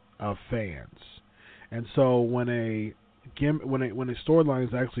mentality of fans, and so when a storyline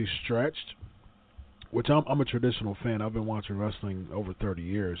is actually stretched, which I'm a traditional fan. I've been watching wrestling over 30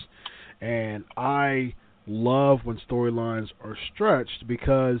 years, and I love when storylines are stretched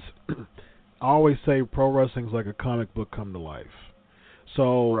because I always say pro wrestling is like a comic book come to life.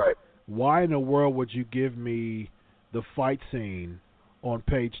 So why in the world would you give me the fight scene on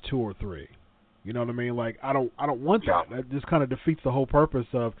page 2 or 3? You know what I mean? Like, I don't want that. That just kind of defeats the whole purpose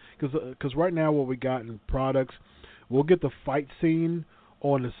of, because right now what we got in products, we'll get the fight scene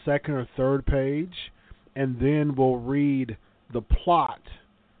on the 2nd or 3rd page, and then we'll read the plot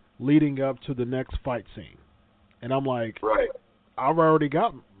leading up to the next fight scene. And I'm like, I've already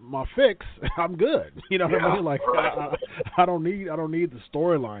got my fix. I'm good. You know what I mean? Like, I don't need the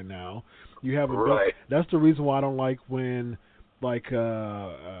storyline now. You have that's the reason why I don't like when two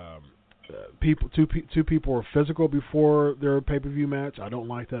people are physical before their pay-per-view match. I don't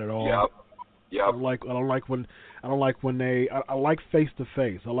like that at all. I don't like when they. I like face to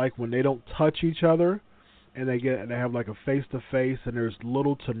face. I like when they don't touch each other, and they have like a face-to-face, and there's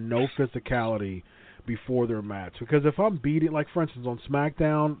little to no physicality before their match. Because if I'm beating, like for instance on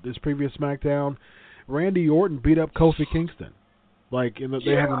SmackDown, this previous SmackDown, Randy Orton beat up Kofi Kingston. Like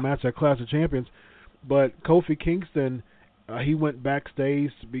they have a match at Clash of Champions, but Kofi Kingston, he went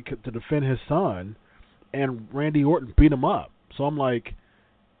backstage to defend his son, and Randy Orton beat him up. So I'm like,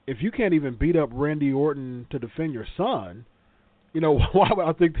 if you can't even beat up Randy Orton to defend your son, why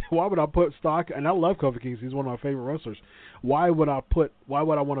would I put stock? And I love Kofi Kingston; he's one of my favorite wrestlers. Why would I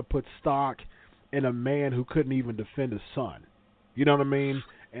want to put stock in a man who couldn't even defend his son? You know what I mean?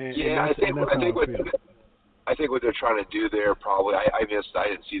 I think what they're trying to do there, probably, I didn't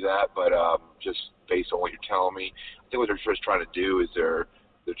see that, but just based on what you're telling me, I think what they're just trying to do is they're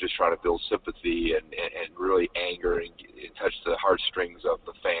just trying to build sympathy and really anger and touch the heartstrings of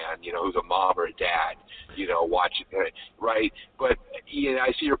the fan, who's a mom or a dad, watching it, right? But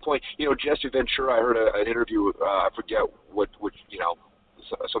I see your point. Jesse Ventura, I heard an interview, I forget what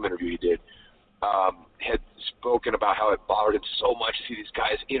some interview he did, had spoken about how it bothered him so much to see these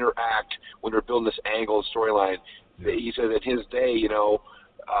guys interact when they're building this angle storyline. He said that his day, they'd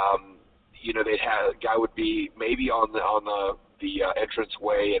have a guy would be maybe on the entrance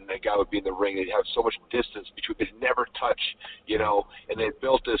way, and the guy would be in the ring. They'd have so much distance between, they'd never touch, and they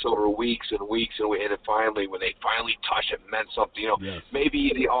built this over weeks and weeks, and then finally, when they finally touched, it meant something.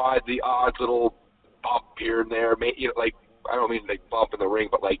 Maybe the odd little bump here and there, like, I don't mean like bump in the ring,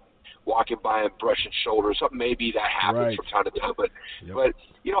 but like walking by and brushing shoulders, something maybe that happens from time to time. But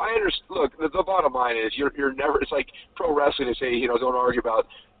I understand. Look, the bottom line is you're never. It's like pro wrestling. They say don't argue about.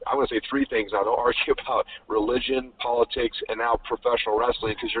 I want to say three things now. Don't argue about religion, politics, and now professional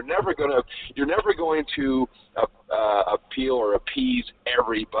wrestling, because you're never going to appeal or appease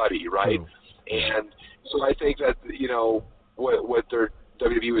everybody, right? And so I think that what their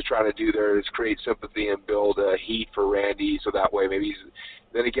WWE was trying to do there is create sympathy and build a heat for Randy, so that way maybe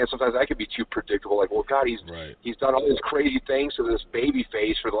then again, sometimes that could be too predictable. Like, well, God, he's done all these crazy things to this baby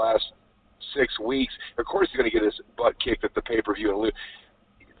face for the last 6 weeks. Of course, he's going to get his butt kicked at the pay-per-view and lose.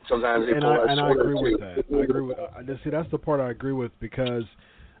 Sometimes they pull that I agree with that. I agree with. See, that's the part I agree with, because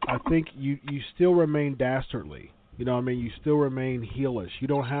I think you still remain dastardly. You still remain heelish. You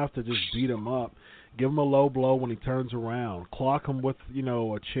don't have to just beat him up. Give him a low blow when he turns around. Clock him with,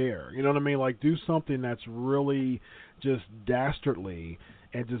 a chair. You know what I mean? Like, do something that's really just dastardly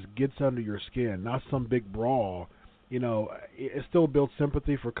and just gets under your skin, not some big brawl. It still builds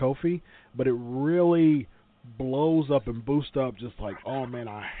sympathy for Kofi, but it really blows up and boosts up just like, oh man,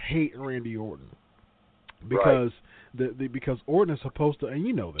 I hate Randy Orton, because because Orton is supposed to, and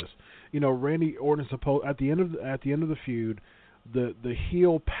this, Randy Orton is supposed at the end of the feud, the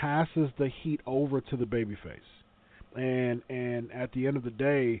heel passes the heat over to the babyface, and at the end of the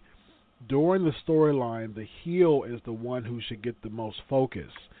day, during the storyline, the heel is the one who should get the most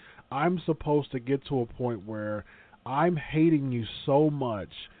focus. I'm supposed to get to a point where I'm hating you so much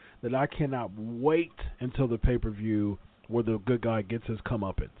that I cannot wait until the pay-per-view where the good guy gets his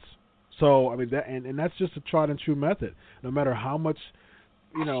comeuppance. So, I mean, that, and that's just a tried and true method. No matter how much,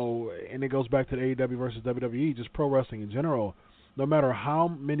 and it goes back to the AEW versus WWE, just pro wrestling in general, no matter how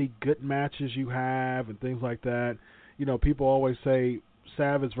many good matches you have and things like that, people always say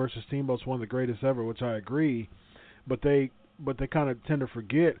Savage versus Steamboat's one of the greatest ever, which I agree, but they kind of tend to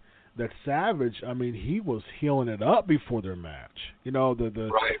forget that Savage, I mean, he was healing it up before their match. The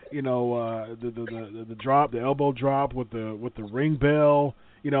drop, the elbow drop with the ring bell.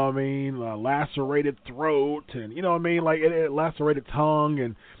 Lacerated throat, and like it lacerated tongue,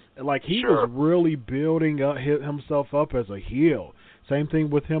 and like he was really building up himself up as a heel. Same thing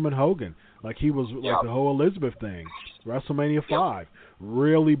with him and Hogan. Like he was like the whole Elizabeth thing, WrestleMania 5,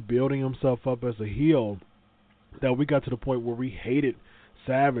 really building himself up as a heel. That we got to the point where we hated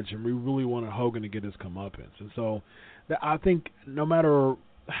Savage and we really wanted Hogan to get his comeuppance. And so I think no matter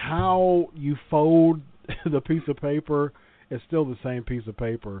how you fold the piece of paper, it's still the same piece of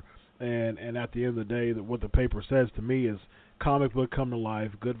paper. And at the end of the day, what the paper says to me is comic book come to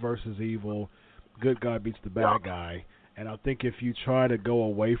life, good versus evil, good guy beats the bad guy. And I think if you try to go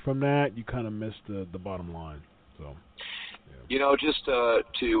away from that, you kind of miss the bottom line. So, just I'm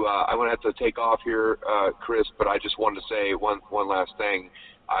going to have to take off here, Chris, but I just wanted to say one last thing.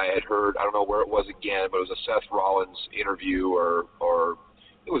 I had heard, I don't know where it was again, but it was a Seth Rollins interview or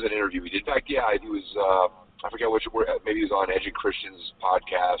it was an interview he did. In fact, he was, I forget which, maybe he was on Edge and Christian's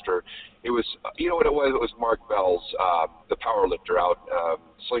podcast, or it was, what it was? It was Mark Bell's, the powerlifter out,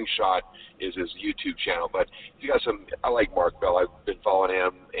 Slingshot is his YouTube channel, but he's got I like Mark Bell. I've been following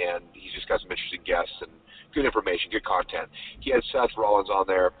him, and he's just got some interesting guests and good information, good content. He had Seth Rollins on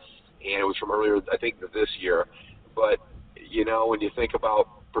there, and it was from earlier, I think, this year. But, you know, when you think about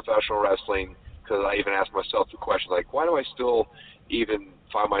professional wrestling, because I even asked myself the question, like, why do I still even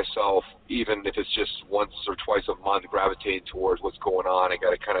find myself, even if it's just once or twice a month, gravitating towards what's going on? I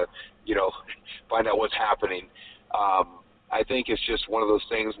got to kind of, you know, find out what's happening. I think it's just one of those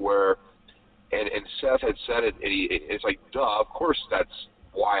things where, and Seth had said it, and it's like, duh, of course that's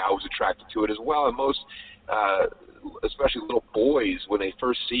why I was attracted to it as well. And most, especially little boys, when they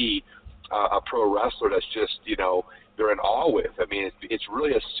first see a pro wrestler that's just, you know, they're in awe with. I mean, it's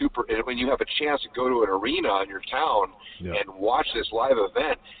really a super, and when you have a chance to go to an arena in your town and watch this live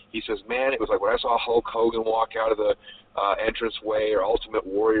event, he says, man, it was like when I saw Hulk Hogan walk out of the entranceway, or Ultimate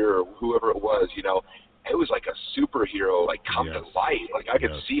Warrior, or whoever it was, you know, it was like a superhero, like come to life. Like I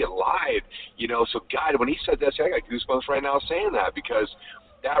could see it live, you know. So God, when he said that, see, I got goosebumps right now saying that, because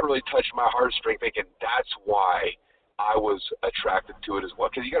that really touched my heartstring, thinking that's why I was attracted to it as well.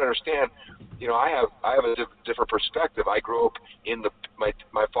 Because you got to understand, you know, I have a different perspective. I grew up in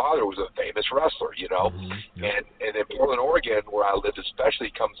my father was a famous wrestler, you know, and in Portland, Oregon, where I lived, especially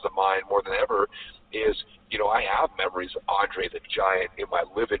comes to mind more than ever, is, you know, I have memories of Andre the Giant in my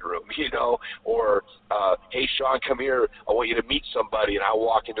living room, you know, or hey Shawn, come here, I want you to meet somebody, and I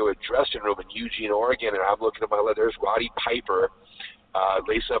walk into a dressing room in Eugene, Oregon, and I'm looking at my left, there's Roddy Piper.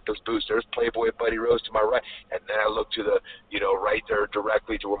 Lace up his boots. There's Playboy Buddy Rose to my right, and then I look to the, you know, right there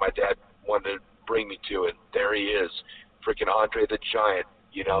directly to where my dad wanted to bring me to, and there he is, freaking Andre the Giant,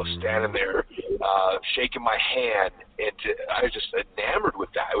 you know, standing there, shaking my hand, and I was just enamored with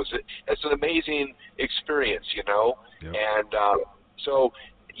that. It's an amazing experience, you know, and so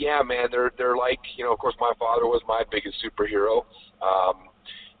yeah, man, they're like, you know, of course my father was my biggest superhero,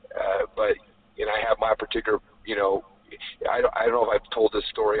 but you know, I have my particular, you know. I don't know if I've told this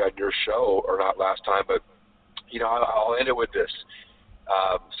story on your show or not last time, but, you know, I'll end it with this.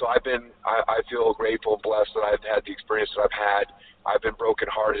 So I feel grateful and blessed that I've had the experience that I've had. I've been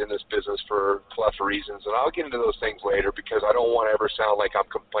brokenhearted in this business for a plethora of reasons, and I'll get into those things later, because I don't want to ever sound like I'm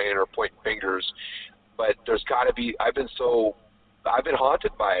complaining or pointing fingers. But there's got to be, I've been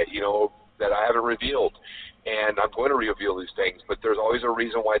haunted by it, you know, that I haven't revealed. And I'm going to reveal these things, but there's always a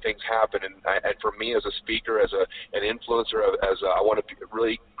reason why things happen. And for me, as a speaker, as an influencer, I want to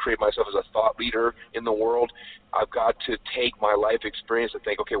really create myself as a thought leader in the world. I've got to take my life experience and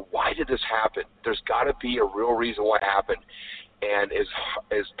think, okay, why did this happen? There's got to be a real reason why it happened. And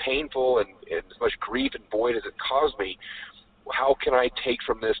as painful and as much grief and void as it caused me, how can I take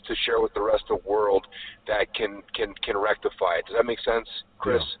from this to share with the rest of the world that can rectify it? Does that make sense,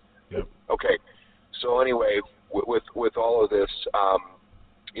 Chris? Yeah. Okay. So anyway, with all of this,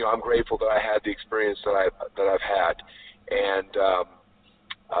 you know, I'm grateful that I had the experience that I've had, and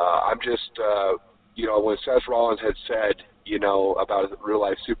I'm just, you know, when Seth Rollins had said, you know, about a real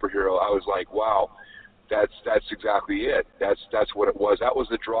life superhero, I was like, wow, that's exactly it. That's what it was. That was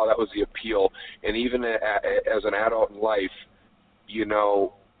the draw. That was the appeal. And even as an adult in life, you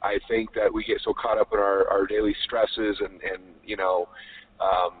know, I think that we get so caught up in our daily stresses and you know.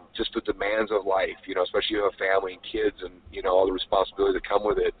 Just the demands of life, you know, especially if you have a family and kids and, you know, all the responsibilities that come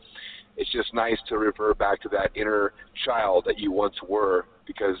with it. It's just nice to revert back to that inner child that you once were,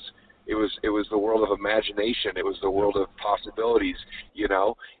 because it was the world of imagination. It was the world of possibilities, you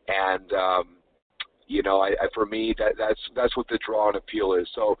know, and, you know, for me, that's what the draw and appeal is.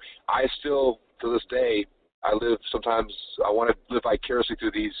 So I still, to this day, I want to live vicariously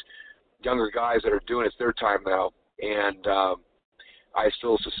through these younger guys that are doing it. It's their time now. And, I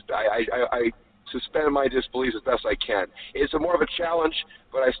still I suspend my disbelief as best I can. It's more of a challenge,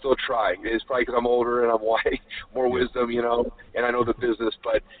 but I still try. It's probably because I'm older and I'm white, more wisdom, you know, and I know the business.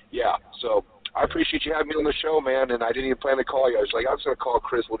 But yeah, so I appreciate you having me on the show, man. And I didn't even plan to call you. I was like, I'm just going to call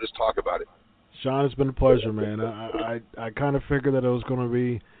Chris. We'll just talk about it. Shawn, it's been a pleasure, man. I kind of figured that it was going to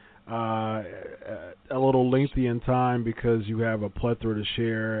be a little lengthy in time, because you have a plethora to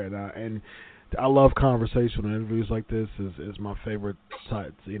share, and I love conversational interviews like this. Is my favorite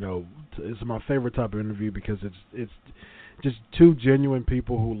type. You know, it's my favorite type of interview, because it's just two genuine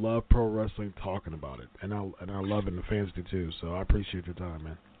people who love pro wrestling talking about it, and I love it, and the fans do too. So I appreciate your time,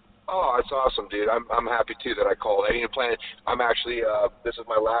 man. Oh, that's awesome, dude. I'm happy too that I called. I didn't plan it. I'm actually this is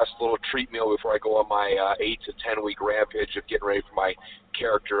my last little treat meal before I go on my 8 to 10 week rampage of getting ready for my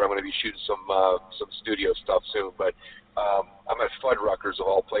character. I'm going to be shooting some studio stuff soon, but. I'm at Fuddruckers of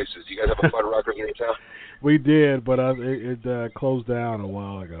all places. You guys have a Fuddruckers in your town? We did, but it closed down a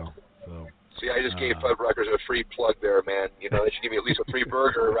while ago. So See, I just gave Fuddruckers a free plug there, man. You know, they should give me at least a free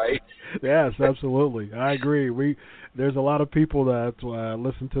burger, right? Yes, absolutely. I agree. There's a lot of people that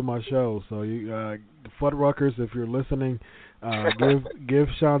listen to my show. So, you Fuddruckers, if you're listening, give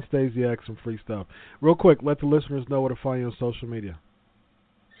Shawn Stasiak some free stuff. Real quick, let the listeners know where to find you on social media.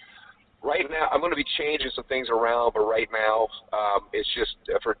 Right now, I'm going to be changing some things around, but right now, it's just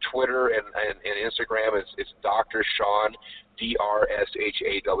for Twitter and Instagram, it's Dr. Shawn,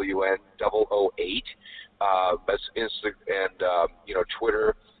 DRSHAWN 008. That's and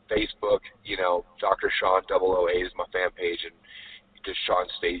Twitter, Facebook, Dr. Shawn 008 is my fan page, and just Shawn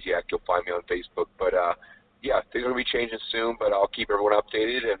Stasiak, you'll find me on Facebook. But yeah, things are going to be changing soon, but I'll keep everyone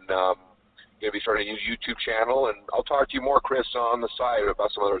updated, and going to be starting a new YouTube channel, and I'll talk to you more, Chris, on the side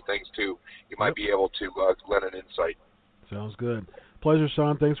about some other things too. You might be able to lend an insight. Sounds good. Pleasure,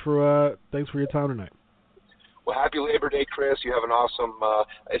 Shawn. Thanks for your time tonight. Well, happy Labor Day, Chris. You have an awesome.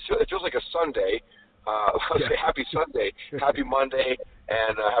 It feels like a Sunday. I'll say happy Sunday, happy Monday,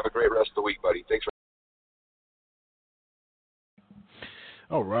 and have a great rest of the week, buddy. Thanks for.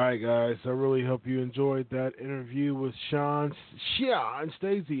 All right, guys. I really hope you enjoyed that interview with Shawn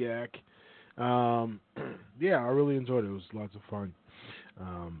Stasiak. Yeah, I really enjoyed it. It was lots of fun.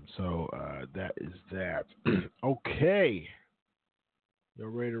 So that is that. Okay. You're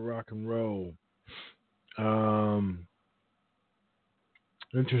ready to rock and roll.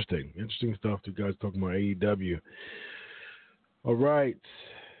 Interesting stuff. You guys talking about AEW. All right.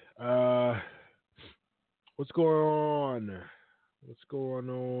 What's going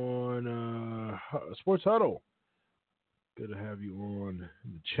on? Sports Huddle. Good to have you on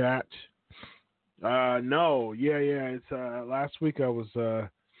the chat. No, yeah. It's last week. It was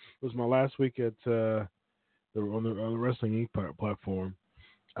my last week at on the Wrestling Inc. platform.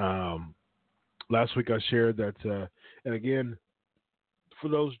 Last week I shared that, and again, for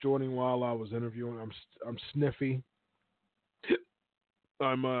those joining while I was interviewing, I'm sniffy.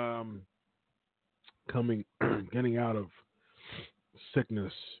 I'm getting out of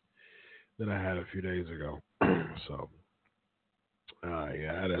sickness that I had a few days ago. So.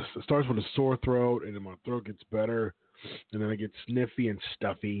 It starts with a sore throat, and then my throat gets better, and then I get sniffy and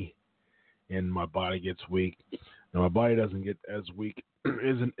stuffy, and my body gets weak. Now my body doesn't get as weak,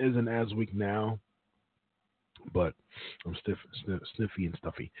 isn't as weak now, but I'm sniffy and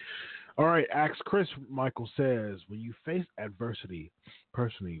stuffy. All right, Ask Chris Michael says, when you face adversity,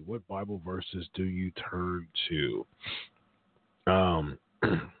 personally, what Bible verses do you turn to?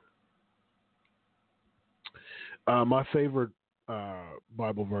 My favorite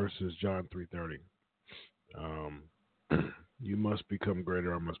Bible verse is John 3:30. You must become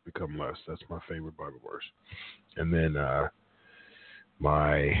greater, I must become less. That's my favorite Bible verse. And then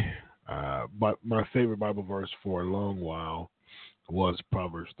my favorite Bible verse for a long while was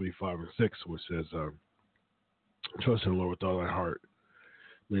Proverbs 3:5-6, which says, "Trust in the Lord with all thy heart,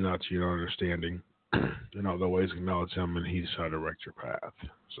 lean not to your own understanding, in all thy ways acknowledge Him, and He shall direct your path."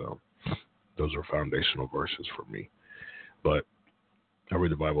 So those are foundational verses for me. But I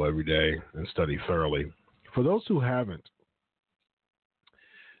read the Bible every day and study thoroughly. For those who haven't,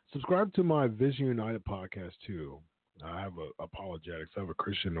 subscribe to my Vision United podcast too. I have apologetics. I have a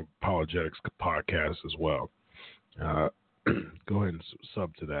Christian apologetics podcast as well. Go ahead and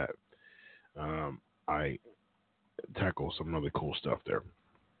sub to that. I tackle some other cool stuff there.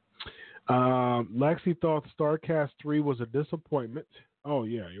 Lexi thought StarCast 3 was a disappointment. Oh,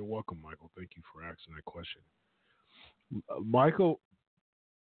 yeah, you're welcome, Michael. Thank you for asking that question. Michael's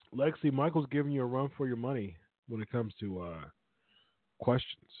giving you a run for your money when it comes to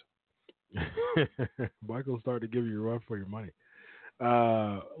questions. Michael started to give you a run for your money.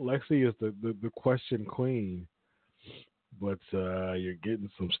 Lexi is the question queen, but you're getting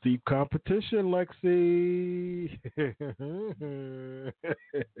some steep competition, Lexi.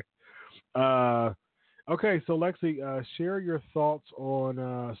 Okay, so Lexi, share your thoughts on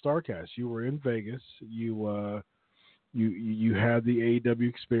StarCast. You were in Vegas. You had the AEW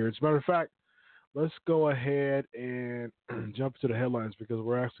experience. Matter of fact, let's go ahead and jump to the headlines because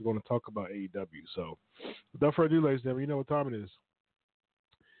we're actually going to talk about AEW. So, without further ado, ladies and gentlemen, you know what time it is.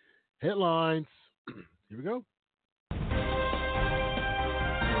 Headlines. Here we go.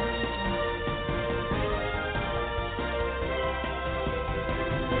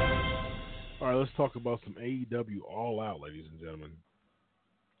 All right, let's talk about some AEW All Out, ladies and gentlemen.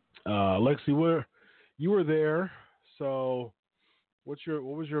 Lexi, you were there. So, what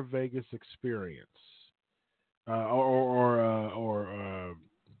was your Vegas experience, or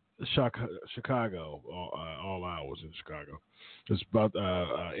Chicago? All Out was in Chicago. It's about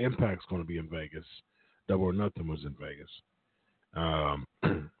Impact's going to be in Vegas. Double or Nothing was in Vegas.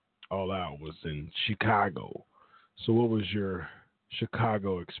 All Out was in Chicago. So what was your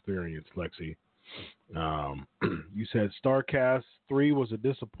Chicago experience, Lexi? You said StarCast 3 was a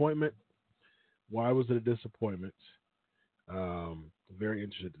disappointment. Why was it a disappointment? Very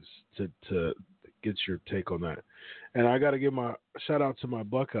interested to get your take on that. And I got to give my shout out to my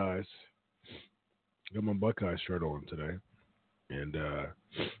Buckeyes. Got my Buckeyes shirt on today. And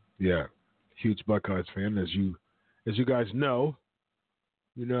yeah, huge Buckeyes fan, as you guys know.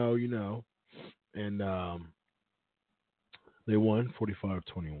 You know. And they won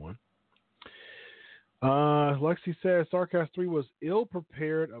 45-21. Lexi says StarCast 3 was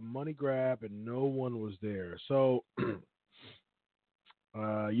ill-prepared, a money grab, and no one was there. So,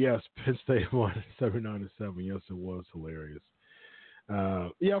 yes, Penn State won 79-7. Yes, it was hilarious.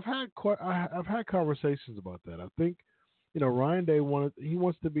 Yeah, I've had conversations about that. I think, Ryan Day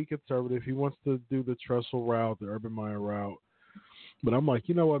wants to be conservative. He wants to do the Tressel route, the Urban Meyer route. But I'm like,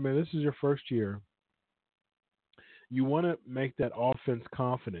 you know what, man? This is your first year. You want to make that offense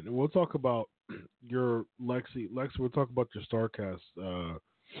confident, and we'll talk about your Lexi. We'll talk about your StarCast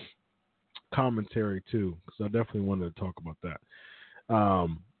commentary too, because I definitely wanted to talk about that.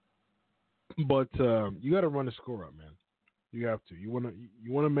 But you got to run the score up, man. You have to. You want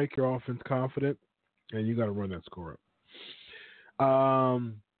to make your offense confident, and you got to run that score up.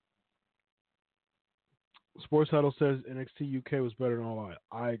 Sports Huddle says NXT UK was better than All Out.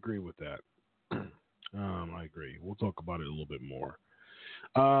 I agree with that. I agree. We'll talk about it a little bit more.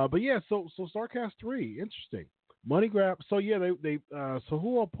 But yeah, so StarCast 3, interesting. Money grab. So yeah, they so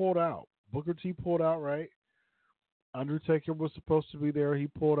who all pulled out? Booker T pulled out, right? Undertaker was supposed to be there. He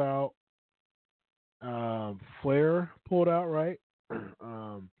pulled out. Flair pulled out, right?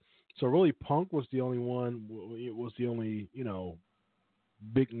 So really, Punk was the only one. It was the only,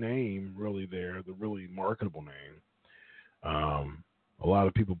 big name really there, the really marketable name. A lot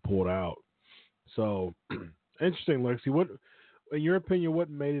of people pulled out. So interesting, Lexi. What, in your opinion, what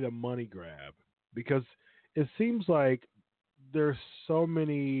made it a money grab? Because it seems like there's so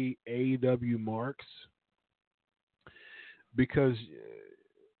many AEW marks. Because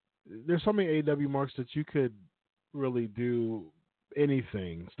there's so many AEW marks that you could really do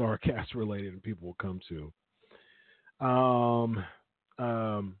anything StarCast related and people will come to.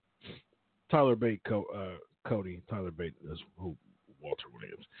 Tyler Bate, Cody. Tyler Bate is who Walter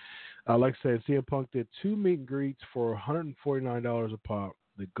Williams. Like I said, CM Punk did 2 meet and greets for $149 a pop.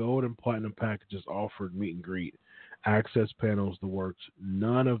 The gold and platinum packages offered meet and greet, access panels, the works.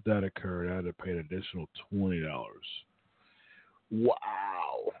 None of that occurred. I had to pay an additional $20.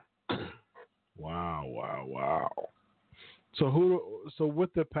 Wow. So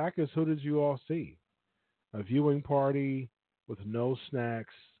with the package, who did you all see? A viewing party with no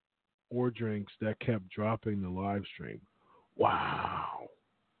snacks or drinks that kept dropping the live stream. Wow.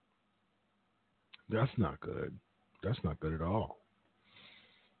 That's not good. That's not good at all.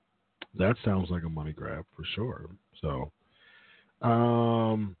 That sounds like a money grab for sure. So,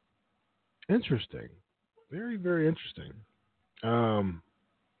 interesting. Very, very interesting.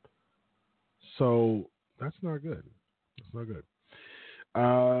 So that's not good. That's not good.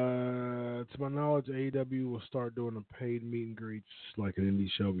 To my knowledge, AEW will start doing a paid meet and greets like an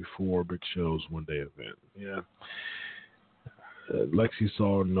indie show before big shows one day event. Yeah. Lexi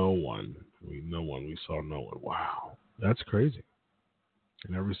saw no one. We saw no one. Wow. That's crazy.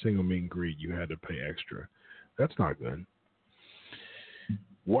 And every single meet and greet you had to pay extra. That's not good.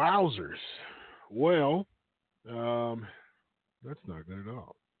 Wowzers. Well, that's not good at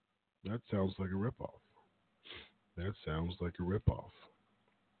all. That sounds like a ripoff.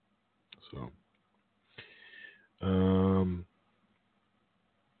 So,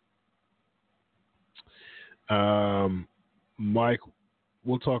 Mike,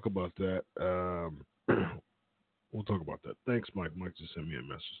 we'll talk about that. We'll talk about that. Thanks, Mike. Mike just sent me a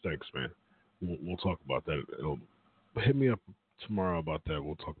message. Thanks, man. We'll talk about that. Hit me up tomorrow about that.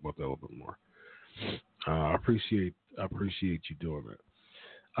 We'll talk about that a little bit more. I appreciate you doing that.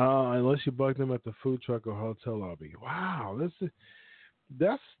 Unless you bug them at the food truck or hotel lobby. Wow,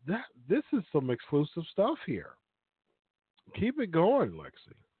 this is some exclusive stuff here. Keep it going,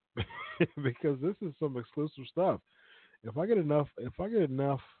 Lexi, because this is some exclusive stuff. If I get enough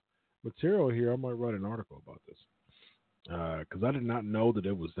material here, I might write an article about this. Because I did not know that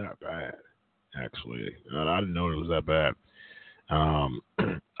it was that bad. Actually, I didn't know it was that bad.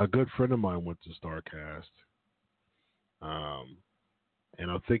 A good friend of mine went to StarCast. And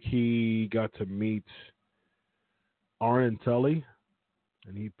I think he got to meet Arn Tully,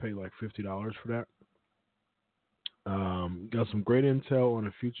 and he paid like $50 for that. Got some great intel on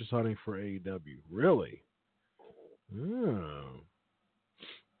a future signing for AEW. Really? Oh.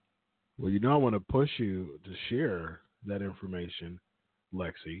 Well, I want to push you to share that information,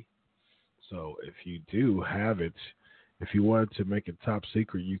 Lexi. So if you do have it, if you wanted to make it top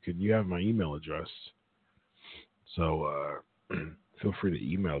secret, you have my email address. So feel free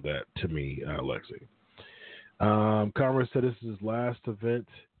to email that to me, Lexi. Conrad said this is his last event.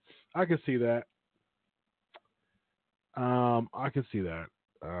 I can see that. I can see that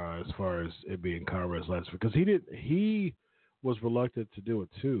as far as it being Conrad's last, because he was reluctant to do it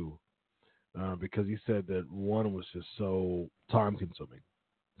too, because he said that one was just so time consuming.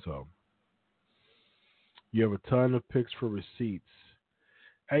 So you have a ton of pics for receipts.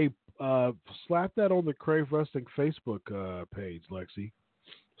 Hey, slap that on the Crave Wrestling Facebook page, Lexi.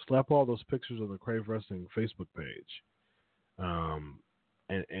 Slap all those pictures on the Crave Wrestling Facebook page.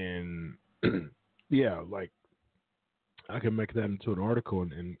 And yeah, like I can make that into an article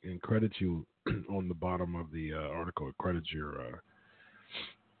and credit you on the bottom of the article. It credits your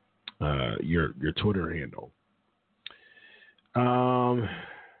Twitter handle.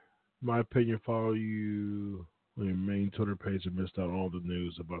 My opinion, follow you on your main Twitter page and missed out all the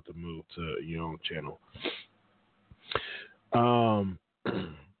news about the move to your own channel.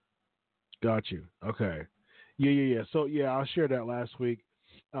 Got you. Okay. Yeah. So yeah, I shared that last week.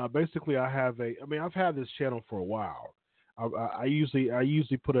 Basically, I've had this channel for a while. I usually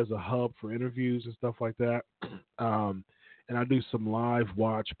put it as a hub for interviews and stuff like that. And I do some live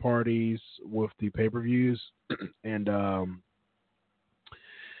watch parties with the pay-per-views. And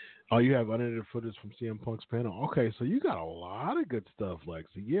you have unedited footage from CM Punk's panel. Okay, so you got a lot of good stuff,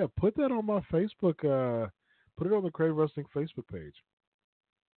 Lexi. Yeah, put that on my Facebook. Put it on the Crave Wrestling Facebook page.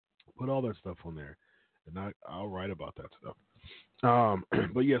 Put all that stuff on there, and I'll write about that stuff.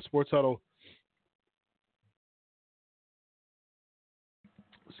 But yeah, Sports Huddle.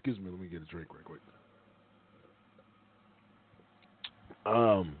 Excuse me, let me get a drink right quick.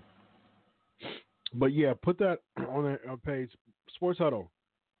 But yeah, put that on our page, Sports Huddle.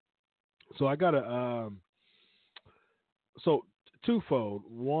 So I got so twofold.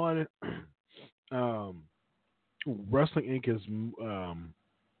 One, Wrestling Inc. is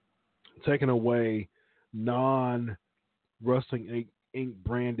taking away non-Wrestling Inc.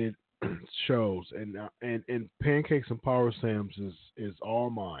 branded shows, and Pancakes and Powerslams is all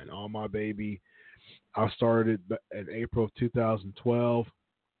mine, all my baby. I started in April of 2012.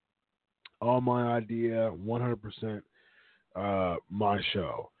 All my idea, 100% my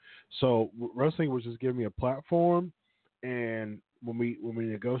show. So wrestling was just giving me a platform, and when we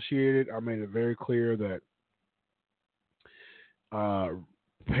negotiated, I made it very clear that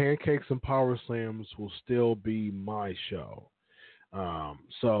Pancakes and Powerslams will still be my show.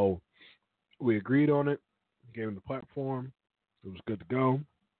 So we agreed on it, gave him the platform. It was good to go.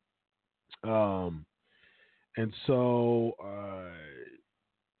 And so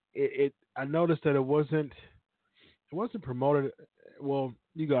I noticed that it wasn't promoted. Well,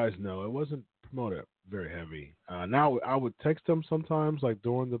 you guys know it wasn't promoted very heavy. Now I would text them sometimes, like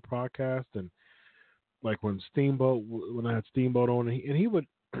during the podcast, and like when I had Steamboat on, and he would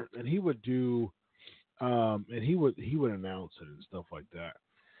do, and he would announce it and stuff like that.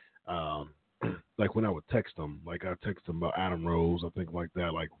 Like when I would text him, like I text him about Adam Rose, I think like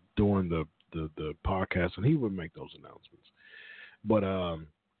that, like during the podcast, and he would make those announcements. But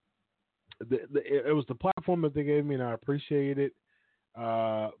it was the platform that they gave me, and I appreciate it.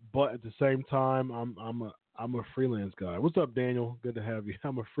 But at the same time, I'm a freelance guy. What's up, Daniel? Good to have you.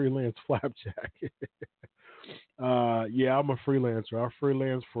 I'm a freelance flapjack. Yeah, I'm a freelancer. I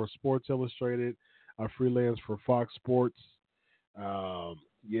freelance for Sports Illustrated. I freelance for Fox Sports.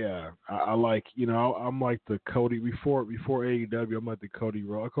 Yeah, I like, I'm like the Cody before AEW. I'm like the Cody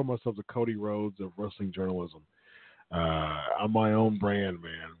Rhodes. I call myself the Cody Rhodes of wrestling journalism. I'm my own brand,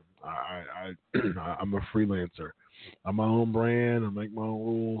 man. I'm a freelancer. I'm my own brand. I make my own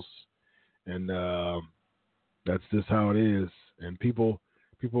rules, and that's just how it is. And people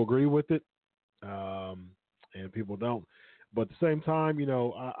agree with it, and people don't. But at the same time,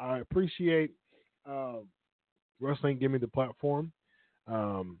 I appreciate wrestling giving me the platform.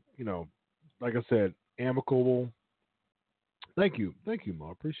 Like I said, amicable. Thank you, Mo.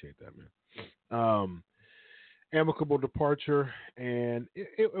 I appreciate that, man. Amicable departure, and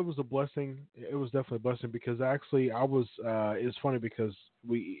it was a blessing. It was definitely a blessing, because actually it's funny because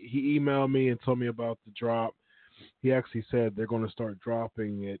he emailed me and told me about the drop. He actually said they're going to start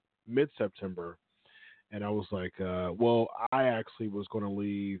dropping it mid-September, and I was like, well, I actually was going to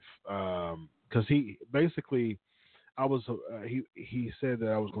leave, because he basically, he said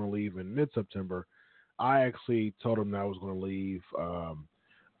that I was going to leave in mid-September. I actually told him that I was going to leave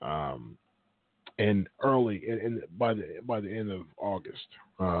and early and by the end of August,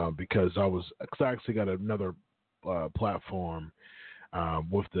 because I actually got another platform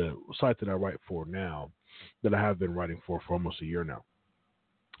with the site that I write for now, that I have been writing for almost a year now.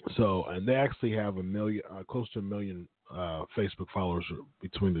 So, and they actually have close to 1 million Facebook followers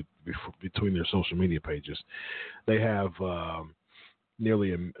between their social media pages. They have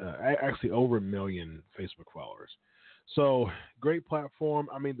actually over 1 million Facebook followers. So, great platform.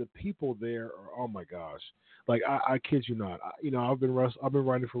 I mean, the people there are, oh my gosh, like I kid you not. I've been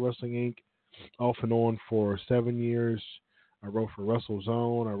writing for Wrestling Inc. off and on for 7 years. I wrote for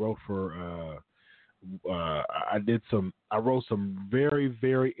WrestleZone. I wrote for I wrote some very,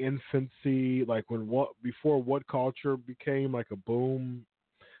 very infancy, like before What Culture became like a boom.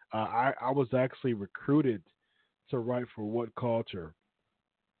 I was actually recruited to write for What Culture,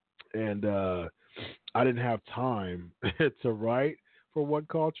 and I didn't have time to write for What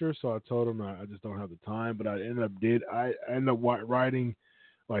Culture, so I told them I just don't have the time. But I ended up writing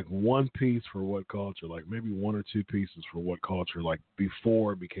like one piece for What Culture, like maybe one or two pieces for What Culture, like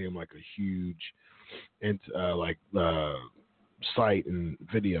before it became like a huge site and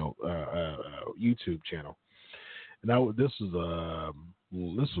video YouTube channel. And this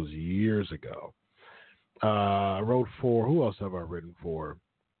was years ago. I wrote for, who else have I written for?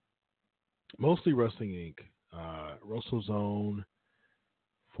 Mostly Wrestling Inc. WrestleZone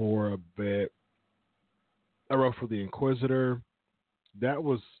for a bit. I wrote for The Inquisitor. That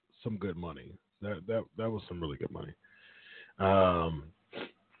was some good money. That was some really good money.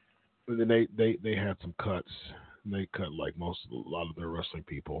 And then they had some cuts. And they cut like a lot of their wrestling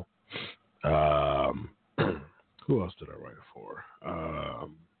people. Who else did I write for?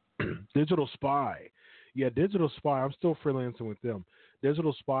 Digital Spy. Yeah, Digital Spy. I'm still freelancing with them.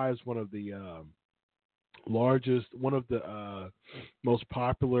 Digital Spy is one of the most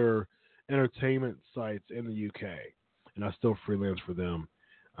popular entertainment sites in the UK, and I still freelance for them.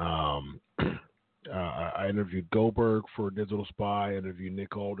 I interviewed Goldberg for Digital Spy. I interviewed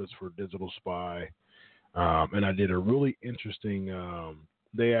Nick Aldis for Digital Spy, and I did a really interesting.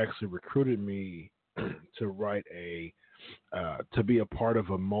 They actually recruited me to write to be a part of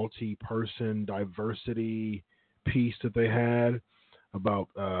a multi-person diversity piece that they had about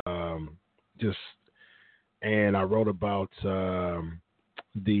and I wrote about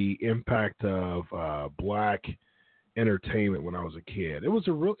the impact of black entertainment when I was a kid. It was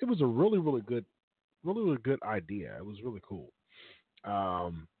a really good idea. It was really cool.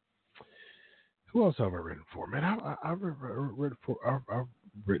 Who else have I written for? Man, I've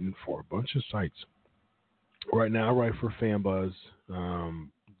written for a bunch of sites. Right now, I write for FanBuzz.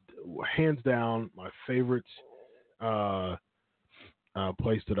 Hands down, my favorite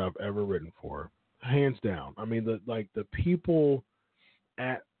place that I've ever written for. Hands down. I mean, the people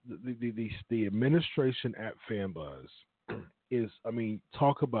at the administration at FanBuzz is, I mean,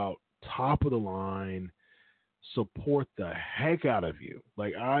 talk about top of the line, support the heck out of you.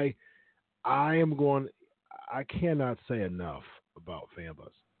 Like I cannot say enough about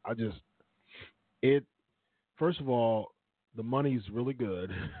FanBuzz. First of all, the money's really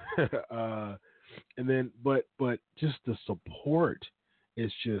good. And then, but just the support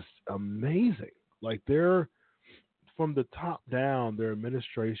is just amazing. Like from the top down, their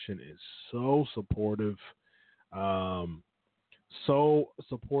administration is so supportive. So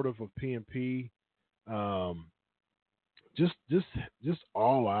supportive of PNP, just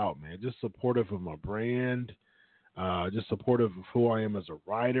all out, man. Just supportive of my brand, just supportive of who I am as a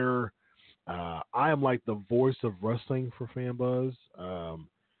writer. I am like the voice of wrestling for FanBuzz.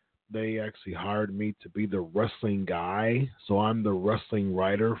 They actually hired me to be the wrestling guy, so I'm the wrestling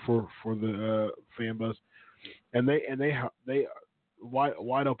writer for the FanBuzz. And they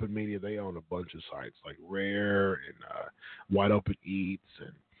Wide Open Media, they own a bunch of sites like Rare and Wide Open Eats,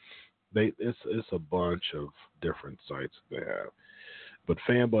 and it's a bunch of different sites they have. But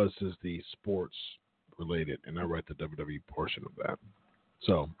FanBuzz is the sports related, and I write the WWE portion of that.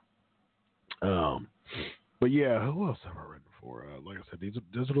 So, but yeah, who else have I written for? Like I said,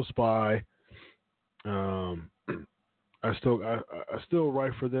 Digital Spy. I still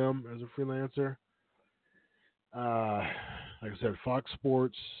write for them as a freelancer. Like I said, Fox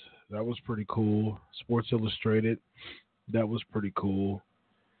Sports, that was pretty cool. Sports Illustrated, that was pretty cool.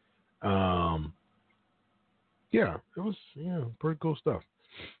 Yeah, it was pretty cool stuff.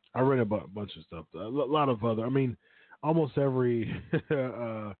 I read about a bunch of stuff. A lot of other. I mean, almost every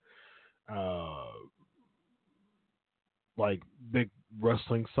like big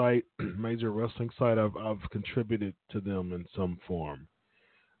wrestling site, major wrestling site, I've contributed to them in some form.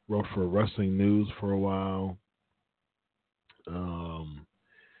 Wrote for Wrestling News for a while.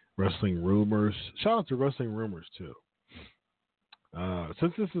 Wrestling Rumors. Shout out to Wrestling Rumors too.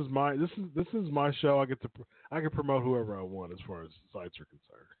 Since this is my show, I can promote whoever I want as far as sites are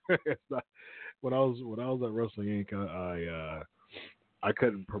concerned. It's not, when I was at Wrestling Inc. I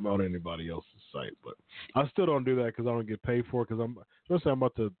couldn't promote anybody else's site, but I still don't do that because I don't get paid for it. Because I'm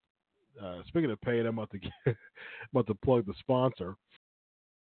about to speaking of paid, I'm about to plug the sponsor.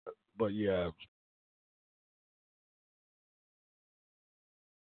 But yeah.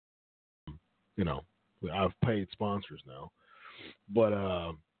 I've paid sponsors now, but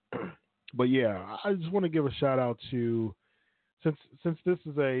yeah, I just want to give a shout out to, since this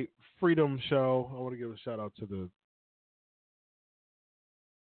is a freedom show, I want to give a shout out to the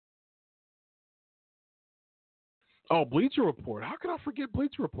Bleacher Report. How could I forget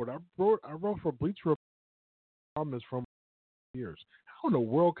Bleacher Report? I wrote for Bleacher Report from years. How in the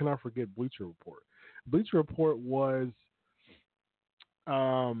world can I forget Bleacher Report? Bleacher Report was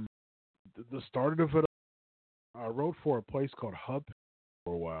the start of it. I wrote for a place called Hub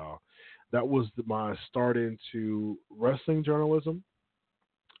for a while. That was my start into wrestling journalism.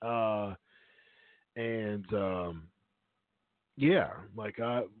 Within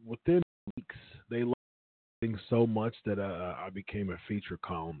weeks, they loved things so much that I became a feature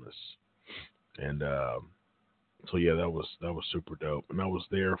columnist. And so yeah, that was super dope. And I was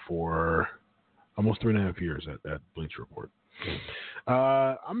there for almost 3.5 years at Bleacher Report.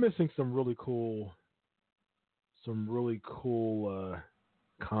 I'm missing some really cool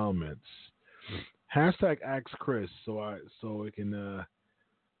comments. #AskChris so it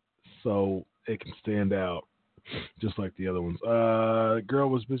can stand out just like the other ones. Girl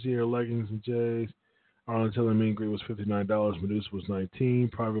was busy in her leggings and J's. Arlen telling mean green was $59. Medusa was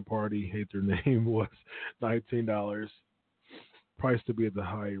 $19. Private party, hate their name, was $19. Price to be at the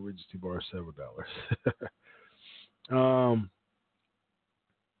high Regency bar $7.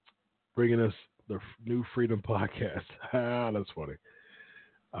 Bringing us the new Freedom podcast. That's funny.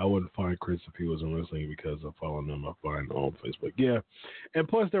 I wouldn't find Chris if he wasn't listening because I follow him. I find on Facebook. Yeah, and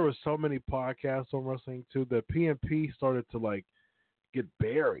plus there were so many podcasts on wrestling too. The PMP started to get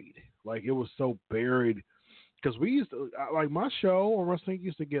buried. It was so buried because we used to my show on wrestling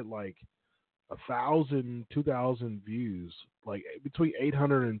used to get 1,000, 2,000 views, between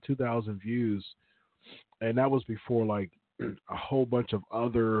 800 and 2,000 views, and that was before a whole bunch of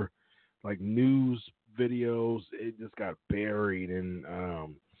other news videos. It just got buried and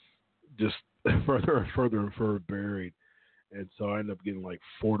just further and further buried, and so I ended up getting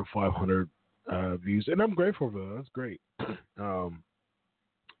 400 to 500 views, and I'm grateful for that. That's great.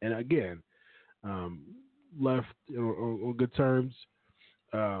 And again, left on good terms,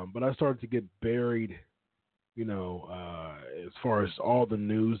 but I started to get buried, as far as all the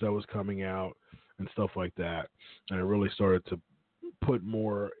news that was coming out and stuff like that, and I really started to put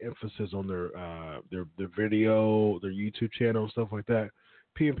more emphasis on their video, their YouTube channel, and stuff like that.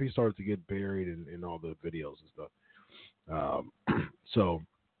 PMP started to get buried in all the videos and stuff. So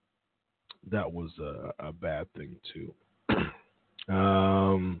that was a bad thing too.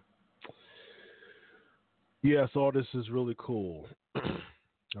 Yeah, so all this is really cool.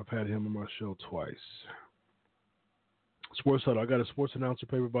 I've had him on my show twice. Sports Huddle. I got a sports announcer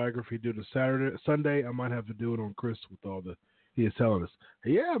paper biography due to Sunday. I might have to do it on Chris with all the he is telling us.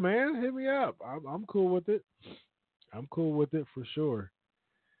 Yeah, man, hit me up. I'm cool with it. I'm cool with it for sure.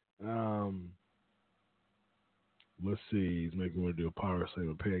 Let's see. He's making me want to do a power slam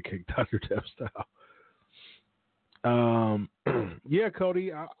and pancake Dr. Depp style. Yeah,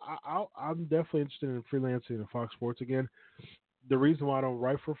 Cody, I'm definitely interested in freelancing in Fox Sports again. The reason why I don't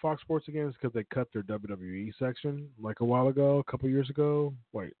write for Fox Sports again is because they cut their WWE section a while ago, a couple years ago.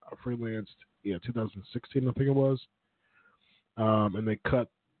 Wait, I freelanced, 2016, I think it was. And they cut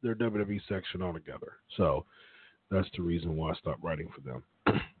their WWE section altogether. So that's the reason why I stopped writing for them.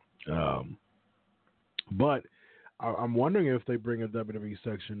 But I'm wondering if they bring a WWE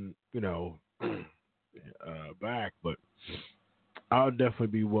section, back. But I would definitely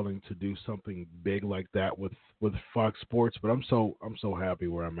be willing to do something big like that with Fox Sports. But I'm so happy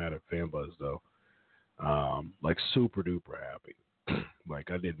where I'm at FanBuzz though. Super duper happy. I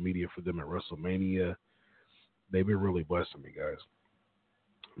did media for them at WrestleMania. They've been really blessing me, guys.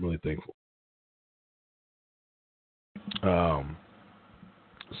 I'm really thankful.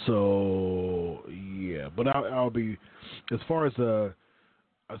 So yeah, but I'll be as far as a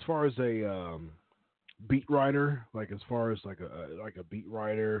beat writer, as far as a beat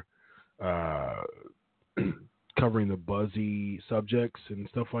writer, covering the buzzy subjects and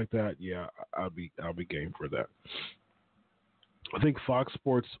stuff like that. Yeah, I'll be game for that. I think Fox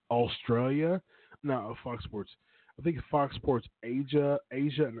Sports Australia. No, Fox Sports I think Fox Sports Asia,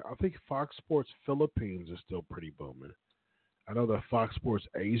 and I think Fox Sports Philippines is still pretty booming. I know that Fox Sports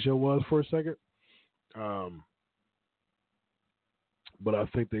Asia was for a second, but I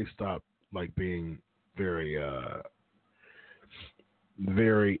think they stopped like being very,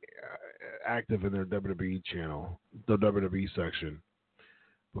 very active in their WWE channel, the WWE section.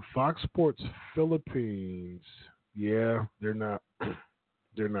 But Fox Sports Philippines, yeah, they're not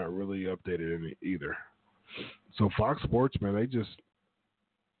really updated in it either. So Fox Sports, man, they just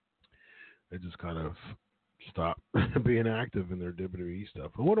kind of stopped being active in their WWE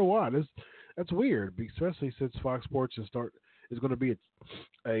stuff. I wonder why. That's weird, especially since Fox Sports is going to be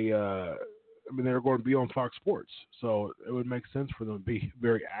they're going to be on Fox Sports, so it would make sense for them to be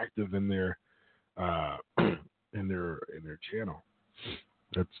very active in their in their channel.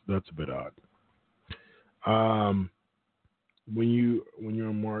 That's a bit odd. When you're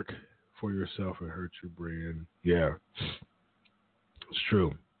a mark for yourself, it hurts your brand. Yeah, it's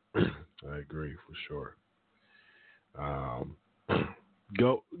true. I agree for sure.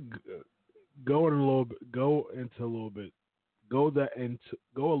 Go a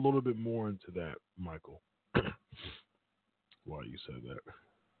little bit more into that, Michael. Why you said that?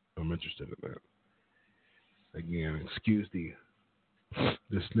 I'm interested in that. Again, excuse the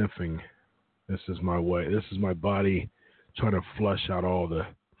sniffing. This is my way. This is my body trying to flush out all the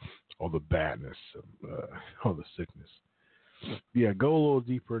badness, all the sickness. Yeah, go a little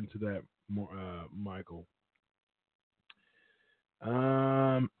deeper into that, Michael.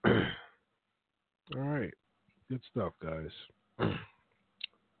 All right, good stuff, guys.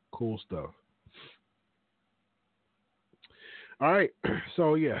 Cool stuff. All right,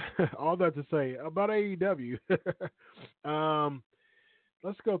 so yeah, all that to say about AEW.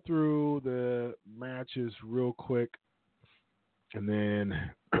 Let's go through the matches real quick, and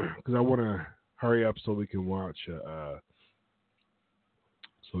then because I want to hurry up so we can watch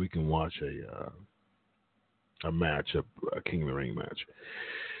a match, a King of the Ring match.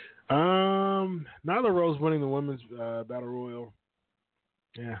 Nyla Rose winning the women's battle royal.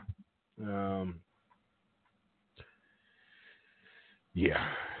 Yeah.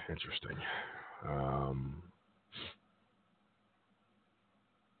 Yeah, interesting.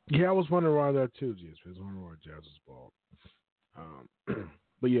 Yeah, I was wondering why that too, Jazz. I was wondering why Jazz was bald.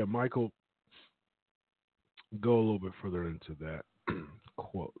 But yeah, Michael, go a little bit further into that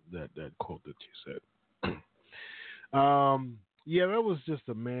quote, that quote that you said. Yeah, that was just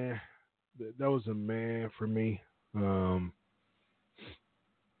a man. That was a man for me. There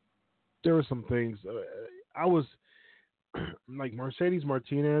were some things. I was like Mercedes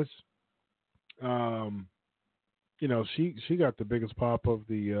Martinez. She got the biggest pop of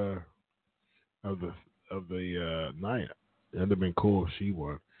the night. It'd have been cool if she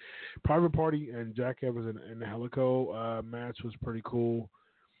won. Private Party and Jack Evans in the Helico match was pretty cool.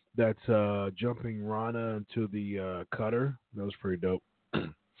 That's jumping Rana into the cutter. That was pretty dope.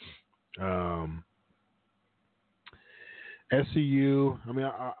 SCU. I mean,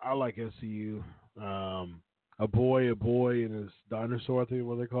 I like SCU. A boy and his dinosaur, I think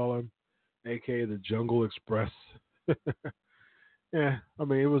what they call him, aka the Jungle Express. Yeah, I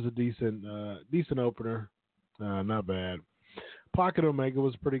mean it was a decent opener, not bad. Pocket Omega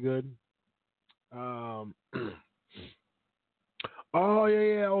was pretty good. Oh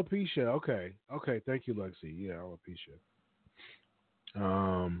yeah, alopecia. Okay, thank you, Lexi. Yeah,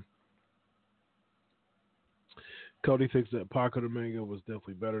 alopecia. Cody thinks that Pocket Omega was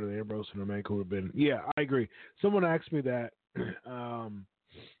definitely better than Ambrose and Omega would have been. Yeah, I agree. Someone asked me that.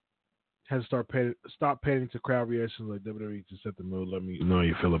 Has stopped paying to crowd reactions like WWE to set the mood. Let me know how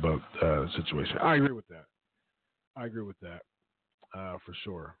you feel about the situation. I agree with that. For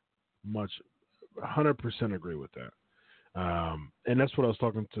sure. 100% agree with that. And that's what I was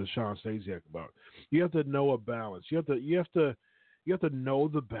talking to Shawn Stasiak about. You have to know a balance. You have to know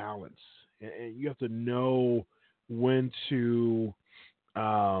the balance, and you have to know when to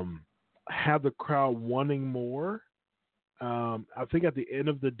have the crowd wanting more. I think at the end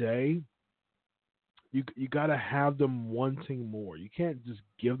of the day, you got to have them wanting more. You can't just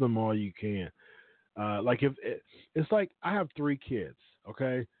give them all you can. Like if it's like I have 3 kids.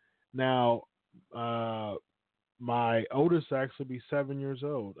 Okay, now my oldest actually be 7 years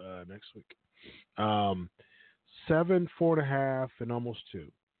old next week. 7, 4.5, and almost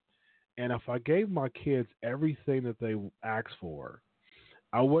 2. And if I gave my kids everything that they asked for,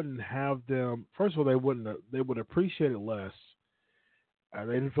 I wouldn't have them. First of all, they would appreciate it less.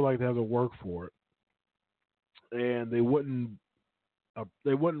 They didn't feel like they had to work for it, and they wouldn't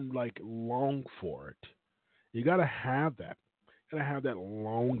like long for it. You got to have that. You got to have that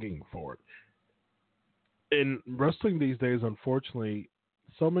longing for it. in wrestling these days, unfortunately,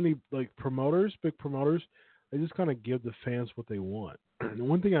 so many like promoters, big promoters, they just kind of give the fans what they want. And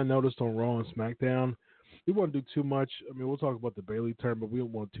one thing I noticed on Raw and SmackDown, we won't do too much. I mean, we'll talk about the Bayley turn, but we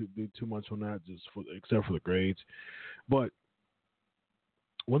don't want to do too much on that, except for the grades. But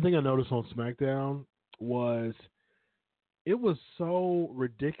one thing I noticed on SmackDown was it was so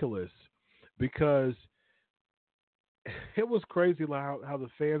ridiculous because it was crazy how the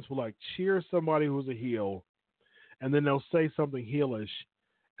fans will like cheer somebody who's a heel, and then they'll say something heelish,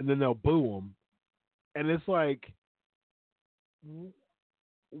 and then they'll boo them, and it's like,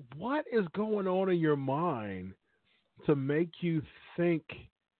 what is going on in your mind to make you think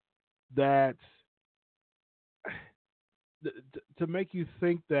that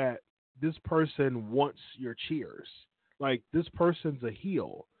this person wants your cheers? Like, this person's a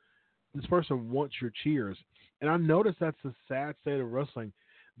heel. This person wants your cheers. And I noticed that's the sad state of wrestling,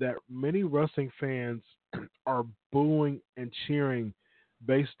 that many wrestling fans are booing and cheering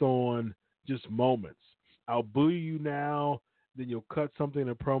based on just moments. I'll boo you now, then you'll cut something in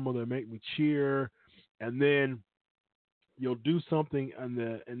a promo that make me cheer, and then you'll do something, and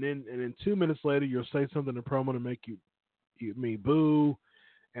then 2 minutes later you'll say something in a promo to make me boo,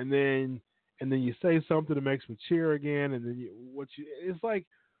 and then you say something that makes me cheer again, and then it's like,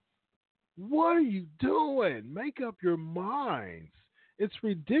 what are you doing? Make up your minds. It's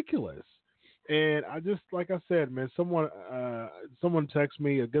ridiculous. And I just, like I said, man, someone texted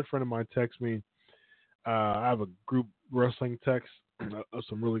me, a good friend of mine texted me. I have a group wrestling text of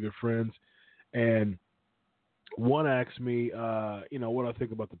some really good friends, and one asked me, what I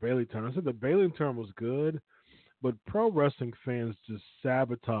think about the Bayley turn. I said the Bayley turn was good, but pro wrestling fans just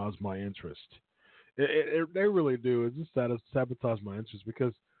sabotage my interest. They really do. It just sabotage my interest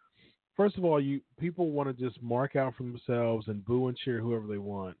because, first of all, people want to just mark out for themselves and boo and cheer whoever they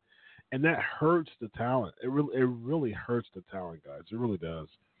want, and that hurts the talent. It really hurts the talent, guys. It really does.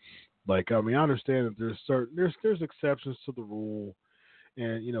 Like, I mean, I understand that there's exceptions to the rule,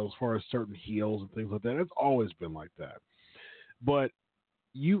 and as far as certain heels and things like that, it's always been like that. But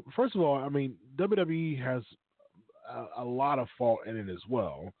first of all, I mean, WWE has a lot of fault in it as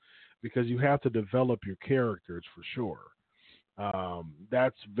well, because you have to develop your characters for sure.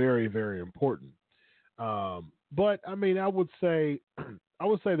 That's very, very important. But I mean, I would say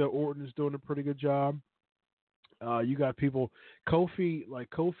that Orton's doing a pretty good job. You got people,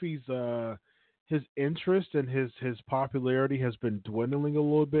 Kofi's his interest and his popularity has been dwindling a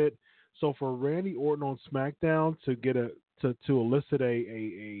little bit. So for Randy Orton on SmackDown to get to elicit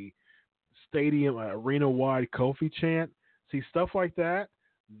a stadium, arena wide Kofi chant, see, stuff like that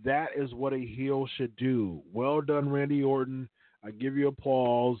is what a heel should do. Well done, Randy Orton. I give you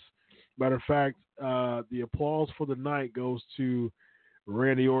applause. Matter of fact, the applause for the night goes to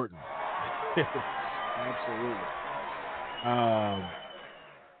Randy Orton. Absolutely.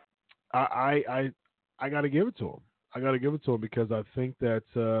 I got to give it to him. I got to give it to him because I think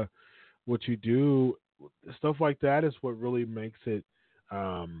that what you do, stuff like that, is what really makes it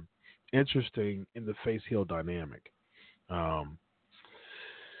interesting in the face heel dynamic.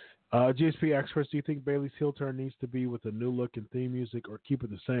 GSP Express, do you think Bayley's heel turn needs to be with a new look and theme music, or keep it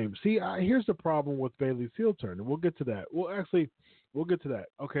the same? See, here's the problem with Bayley's heel turn, and we'll get to that. We'll get to that.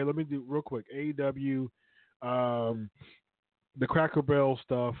 Okay, let me do real quick. AEW, the Cracker Barrel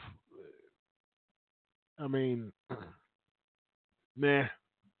stuff. I mean, meh.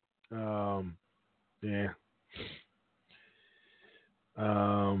 Yeah.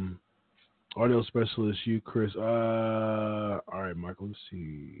 Audio specialist, you, Chris. All right, Michael, let's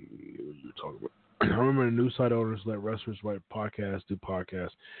see what you're talking about. I remember the new site owners let wrestlers write podcasts, do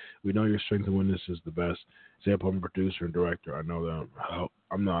podcasts. We know your strength and weakness is the best. Example, I'm a producer and director. I know that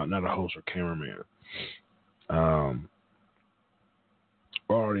I'm not a host or cameraman.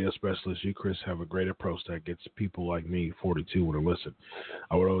 Audio specialist, you, Chris, have a great approach that gets people like me, 42, want to listen.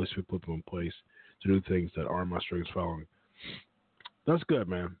 I would always put people in place to do things that are my strengths following. That's good,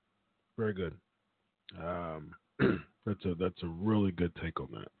 man. Very good. That's a really good take on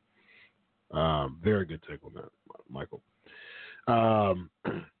that. Very good take on that, Michael.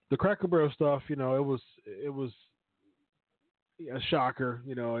 The Cracker Barrel stuff, it was a shocker.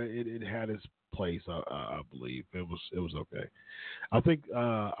 It had its place. I believe it was okay. I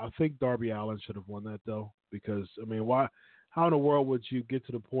think Darby Allin should have won that though, because I mean, how in the world would you get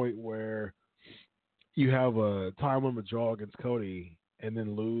to the point where you have a time limit draw against Cody and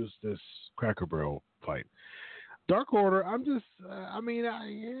then lose this Cracker Barrel fight? Dark Order, I'm just,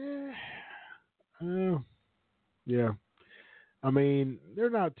 yeah. I mean, they're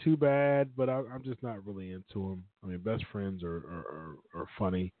not too bad, but I'm just not really into them. I mean, Best Friends are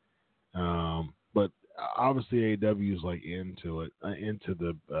funny, but obviously AEW is like into it, into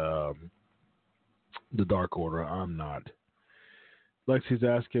the Dark Order. I'm not. Lexi's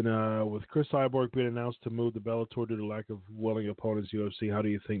asking, with Chris Cyborg being announced to move the Bellator due to lack of willing opponents UFC, how do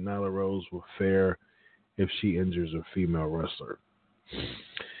you think Nyla Rose will fare if she injures a female wrestler?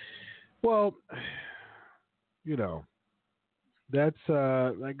 Well, you know, that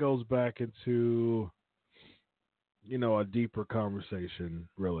goes back into, you know, a deeper conversation,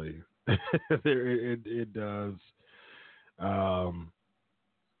 really. it does.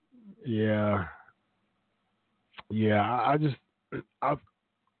 Yeah.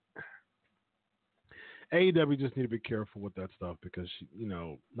 AEW just need to be careful with that stuff because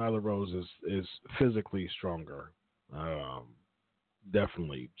Nyla Rose is physically stronger,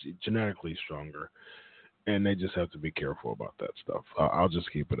 definitely genetically stronger, and they just have to be careful about that stuff. I'll just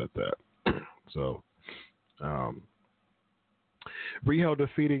keep it at that. So, Riho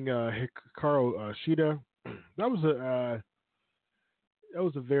defeating Hikaru Shida. That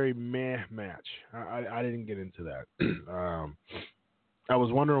was a very meh match. I didn't get into that. I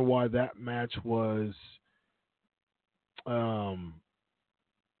was wondering why that match was. I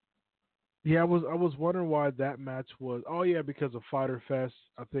was wondering why that match was. Oh yeah, because of Fyter Fest.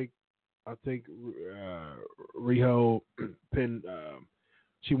 I think Riho pinned.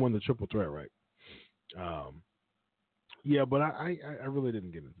 She won the triple threat, right? Yeah, but I really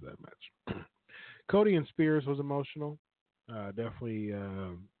didn't get into that match. Cody and Spears was emotional. Definitely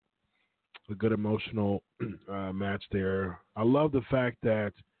a good emotional match there. I love the fact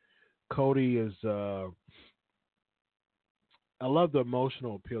that Cody is. I love the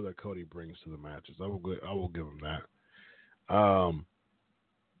emotional appeal that Cody brings to the matches. I will give him that.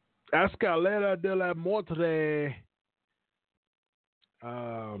 Escalera de la Muerte.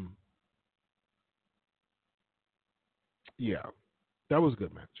 Yeah, that was a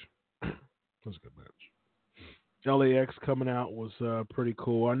good match. That was a good match. LAX coming out was pretty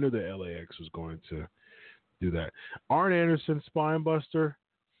cool. I knew that LAX was going to do that. Arn Anderson Spinebuster.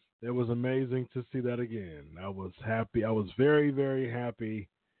 It was amazing to see that again. I was happy. I was very, very happy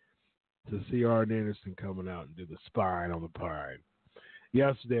to see Arn Anderson coming out and do the spine on the pine.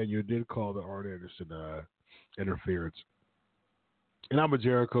 Yesterday, you did call the Arn Anderson interference. And I'm a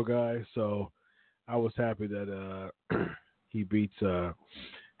Jericho guy, so I was happy that he beats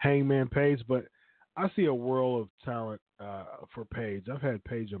Hangman Page. But I see a world of talent for Page. I've had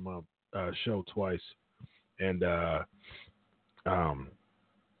Page on my show twice. And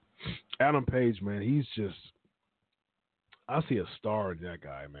Adam Page, man, he's just – I see a star in that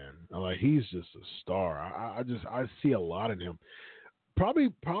guy, man. He's just a star. I see a lot in him. Probably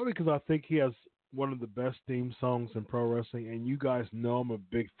because I think he has one of the best theme songs in pro wrestling, and you guys know I'm a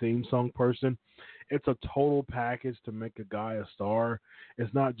big theme song person. It's a total package to make a guy a star.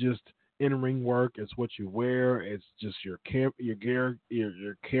 It's not just in-ring work. It's what you wear. It's just your character,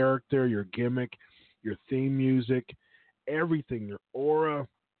 your gimmick, your theme music, everything, your aura,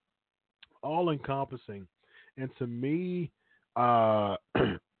 all encompassing. And to me, Adam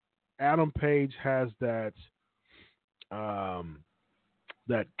Page has that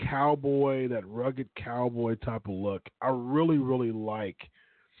that cowboy, that rugged cowboy type of look. I really, really like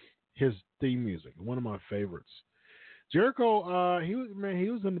his theme music. One of my favorites. Jericho, he was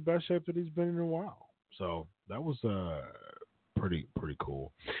in the best shape that he's been in a while. So that was pretty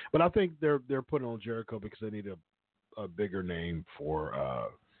cool. But I think they're putting on Jericho because they need a bigger name for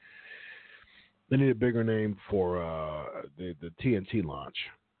the TNT launch.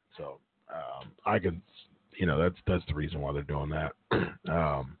 So I can, that's the reason why they're doing that.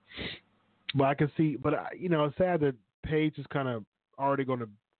 But I can see, it's sad that Paige is kind of already going to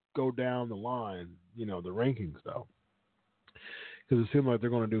go down the line, the rankings though, because it seemed like they're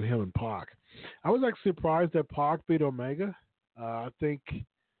going to do him and Pac. I was actually surprised that Pac beat Omega. I think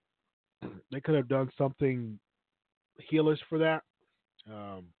they could have done something heelish for that.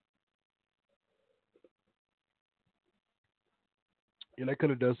 They could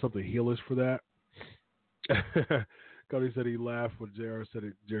have done something heelish for that. Cody said he laughed when JR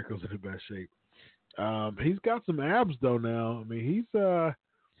said Jericho's in the best shape. He's got some abs though now. I mean, he's been,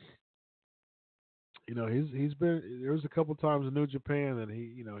 there was a couple times in New Japan that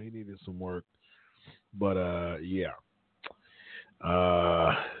he needed some work. But yeah.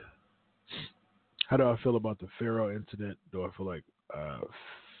 How do I feel about the Pharaoh incident? Do I feel like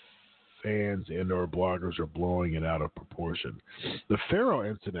fans and or bloggers are blowing it out of proportion? The Pharaoh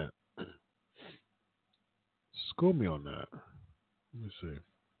incident. School me on that. Let me see.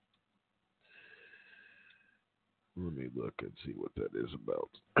 Let me look and see what that is about.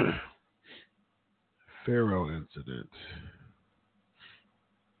 Pharaoh incident.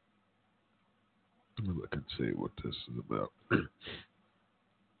 Let me look and see what this is about.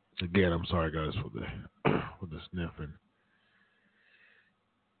 Again, I'm sorry, guys, for the sniffing.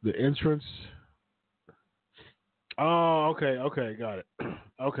 The entrance. Oh, okay, got it.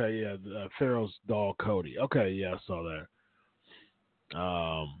 Okay, yeah, Pharaoh's dog Cody. Okay, yeah, I saw that.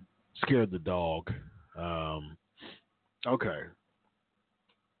 Scared the dog. Okay.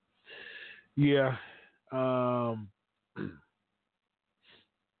 Yeah. That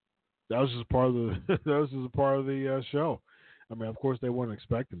was just part of the show. I mean, of course, they weren't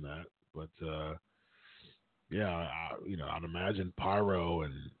expecting that, but yeah, I'd imagine pyro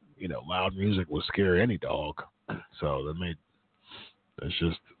and loud music would scare any dog. So that's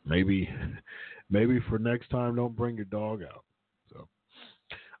just maybe for next time, don't bring your dog out. So,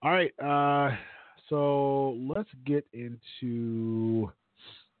 all right, so let's get into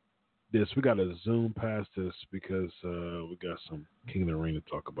this. We got to zoom past this because we got some King of the Ring to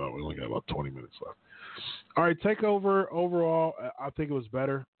talk about. We only got about 20 minutes left. All right, TakeOver overall, I think it was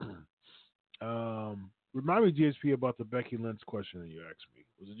better. Remind me, GHP, about the Becky Lynch question that you asked me.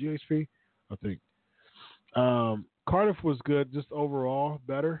 Was it GHP? I think. Cardiff was good, just overall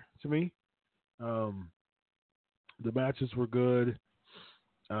better to me. The matches were good.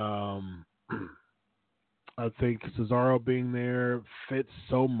 I think Cesaro being there fits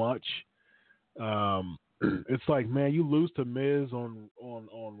so much. It's like, man, you lose to Miz on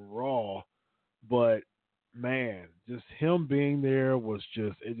Raw, but man, just him being there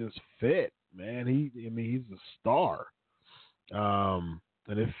it just fit, man. He's a star. And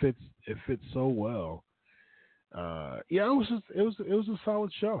it fits so well. Yeah, it was a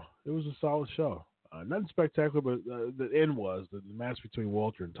solid show. It was a solid show. Nothing spectacular, but the end was the match between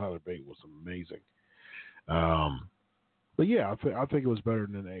Walter and Tyler Bate was amazing. But yeah, I think it was better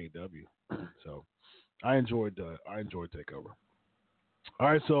than AEW. So I enjoyed TakeOver. All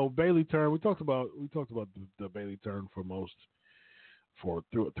right, so Bayley turn. We talked about the Bayley turn throughout the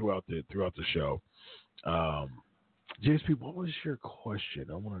show. JSP, what was your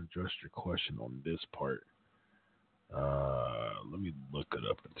question? I want to address your question on this part. Let me look it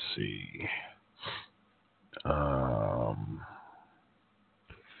up and see.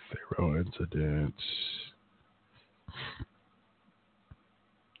 Pharaoh incident.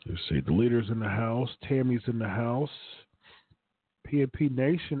 Let's see. The leader's in the house. Tammy's in the house. PNP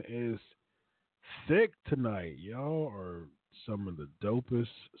Nation is thick tonight. Y'all are some of the dopest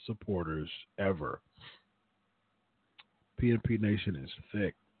supporters ever. PNP Nation is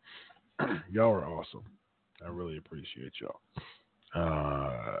thick. Y'all are awesome. I really appreciate y'all.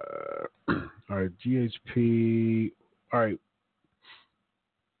 All right, GHP. All right.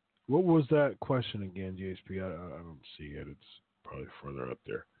 What was that question again, GHP? I don't see it. It's probably further up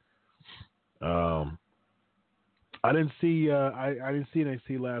there. I didn't see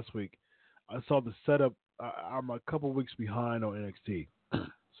NXT last week. I saw the setup. I'm a couple weeks behind on NXT,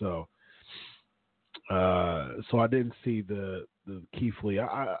 so I didn't see the Keith Lee.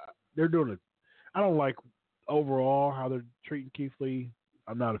 They're doing it. I don't like overall how they're treating Keith Lee.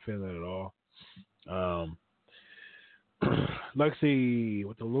 I'm not a fan of that at all. Lexi,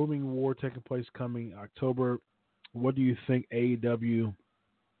 with the looming war taking place coming October, what do you think AEW?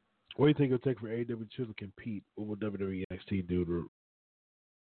 What do you think it'll take for AEW to compete? What will WWE NXT do to?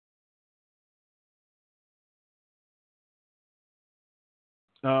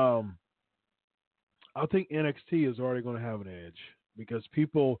 I think NXT is already going to have an edge because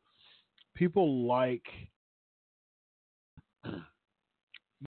people like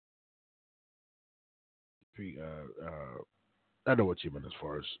I know what you meant as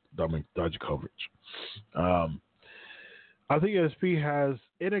far as dodgy coverage. I think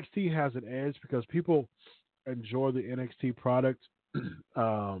NXT has an edge because people enjoy the NXT product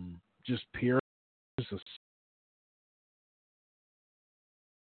just pure.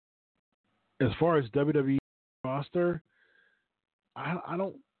 As far as WWE roster, I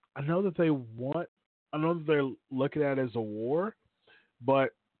know that they're looking at it as a war,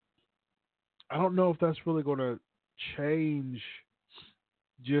 but I don't know if that's really going to change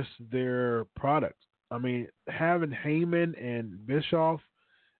just their product. I mean, having Heyman and Bischoff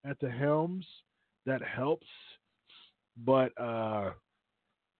at the helms, that helps, but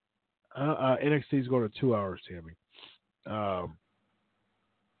NXT is going to 2 hours, Tammy.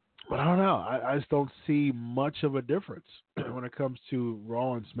 But I don't know. I just don't see much of a difference when it comes to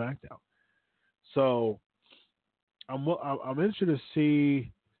Raw and SmackDown. So I'm interested to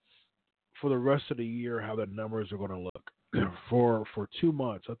see for the rest of the year how the numbers are going to look for 2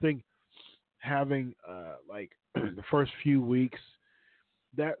 months. I think having like the first few weeks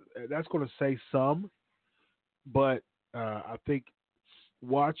that's going to say some, but I think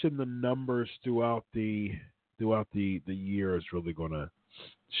watching the numbers throughout the year is really going to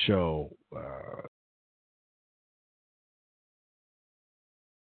show.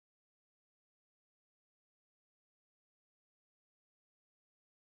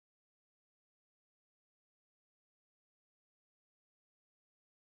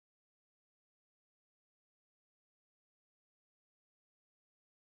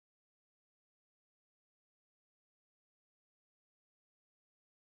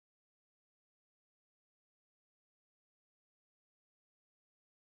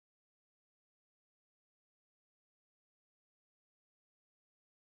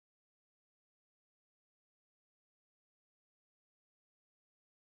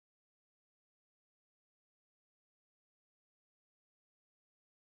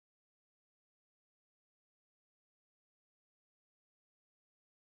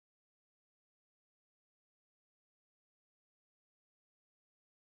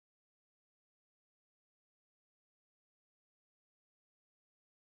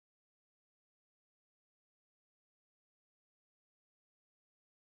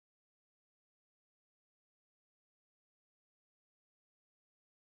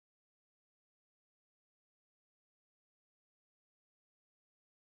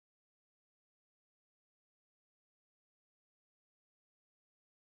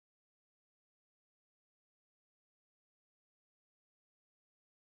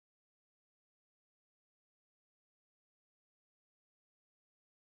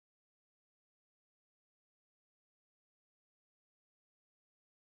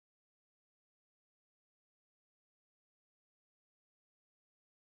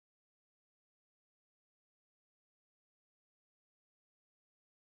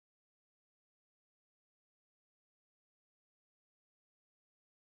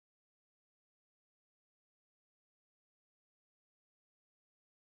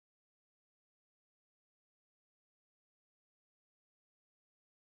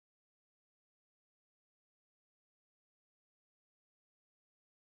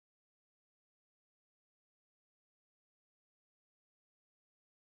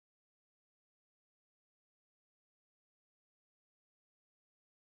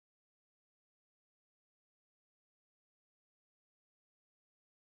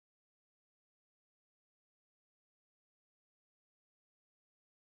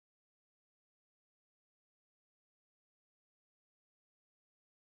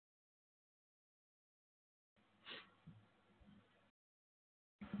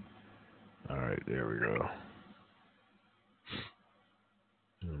 All right, there we go.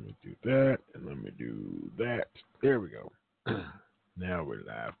 Let me do that, and let me do that. There we go. Now we're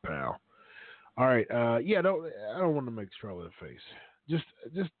live, pal. All right. I don't want to make Charlotte a face. Just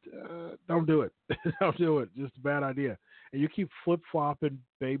don't do it. Don't do it. Just a bad idea. And you keep flip flopping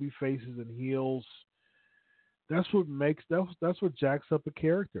baby faces and heels. That's what jacks up a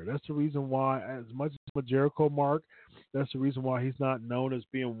character. That's the reason why, as much as a Jericho mark, that's the reason why he's not known as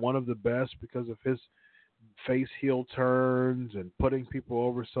being one of the best, because of his face heel turns and putting people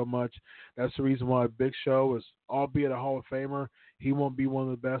over so much. That's the reason why Big Show is, albeit a Hall of Famer, he won't be one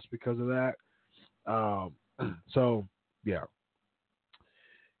of the best because of that. So yeah,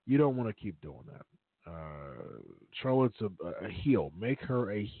 you don't want to keep doing that. Charlotte's a heel. Make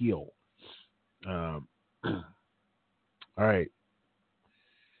her a heel. All right.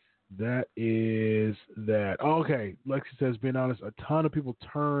 That is that. Okay. Lexi says, being honest, a ton of people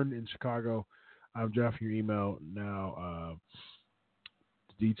turned in Chicago. I'm drafting your email now.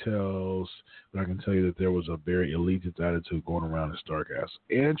 Details, but I can tell you that there was a very elitist attitude going around in Starcast.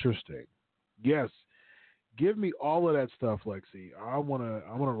 Interesting. Yes. Give me all of that stuff, Lexi. I wanna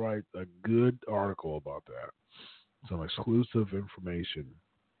write a good article about that. Some exclusive information.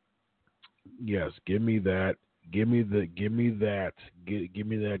 Yes, give me that. Give me that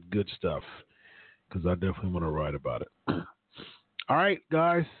good stuff, because I definitely want to write about it. All right,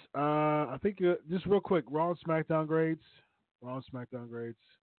 guys. I think just real quick, Raw and SmackDown grades.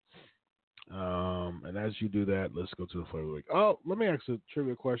 And as you do that, let's go to the flavor of the week. Oh, let me ask a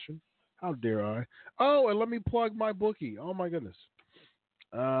trivia question. How dare I? Oh, and let me plug my bookie. Oh my goodness.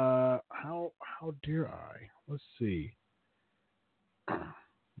 How dare I? Let's see.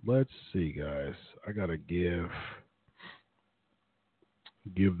 Let's see, guys. I gotta give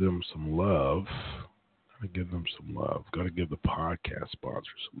them some love. Gotta give the podcast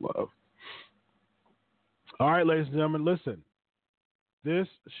sponsor some love. All right, ladies and gentlemen, listen. This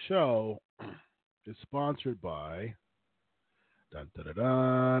show is sponsored by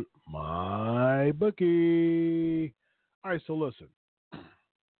my bookie. All right, so listen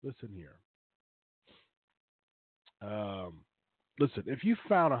here. Listen, if you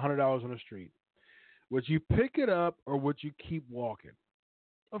found $100 on the street, would you pick it up or would you keep walking?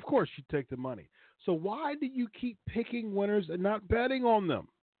 Of course, you take the money. So why do you keep picking winners and not betting on them?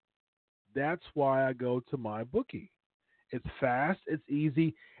 That's why I go to my bookie. It's fast, it's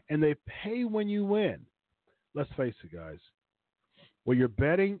easy, and they pay when you win. Let's face it, guys. Well, your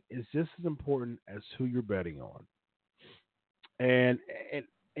betting is just as important as who you're betting on. And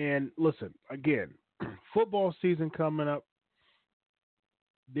listen, again, football season coming up.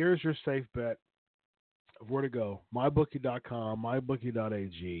 There's your safe bet of where to go. MyBookie.com,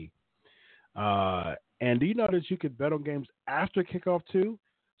 MyBookie.ag. And do you know that you can bet on games after kickoff too?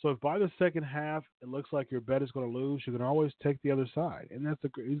 So if by the second half it looks like your bet is going to lose, you can always take the other side. And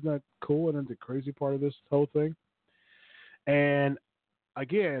isn't that cool? And that's the crazy part of this whole thing. And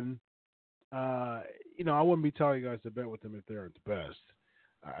again, I wouldn't be telling you guys to bet with them if they aren't the best.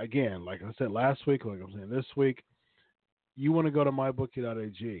 Again, like I said last week, like I'm saying this week, you want to go to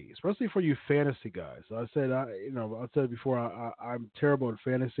mybookie.ag, especially for you fantasy guys. I said, I said before, I'm terrible at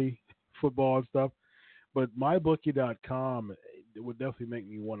fantasy football and stuff, but mybookie.com, it would definitely make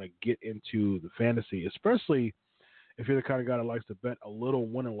me want to get into the fantasy, especially if you're the kind of guy that likes to bet a little,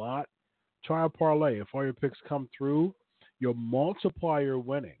 win a lot. Try a parlay. If all your picks come through, you'll multiply your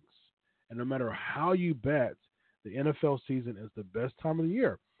winnings. And no matter how you bet, the NFL season is the best time of the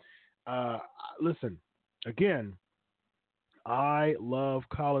year. Listen, again, I love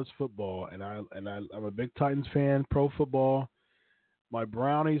college football, and I'm a big Titans fan, pro football. My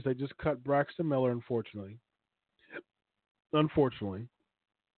Brownies, they just cut Braxton Miller, unfortunately,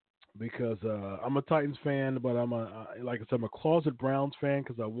 because I'm a Titans fan, but I'm a closet Browns fan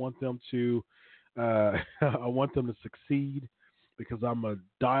because I want them to succeed because I'm a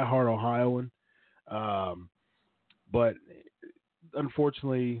diehard Ohioan. But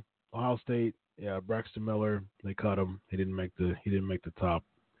unfortunately, Ohio State, Braxton Miller, they cut him. He didn't make the top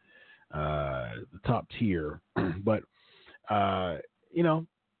tier. But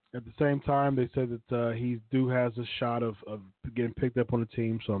at the same time, they said that he has a shot of getting picked up on the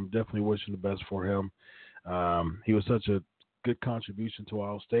team. So I'm definitely wishing the best for him. He was such a good contribution to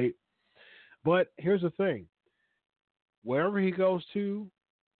Ohio State. But here's the thing: wherever he goes to,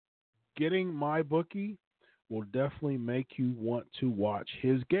 getting my bookie will definitely make you want to watch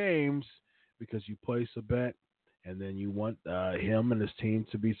his games because you place a bet and then you want him and his team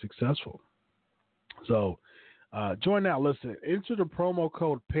to be successful. So join now. Listen, enter the promo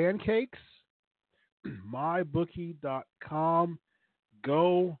code Pancakes, mybookie.com.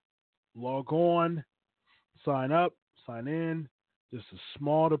 Go, log on, sign up, sign in. Just a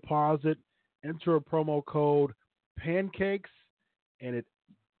small deposit. Enter a promo code Pancakes, and it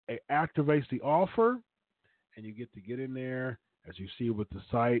activates the offer, and you get to get in there, as you see with the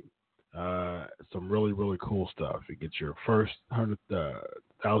site, some really, really cool stuff. You get your first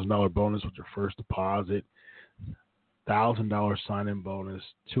 $100,000 bonus with your first deposit, $1,000 sign-in bonus,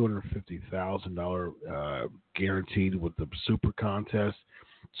 $250,000 guaranteed with the super contest,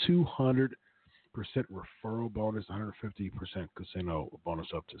 200% referral bonus, 150% casino bonus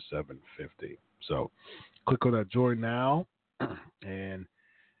up to $750. So click on that join now, and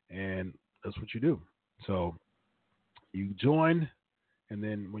that's what you do. So you join, and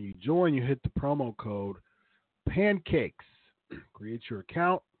then when you join, you hit the promo code Pancakes. Create your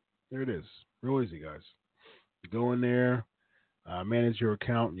account. There it is. Real easy, guys. You go in there, manage your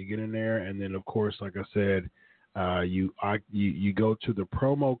account, and you get in there, and then of course, like I said, you go to the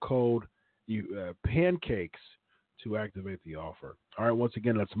promo code Pancakes to activate the offer. All right, once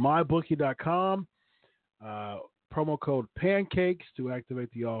again, that's mybookie.com. Promo code Pancakes to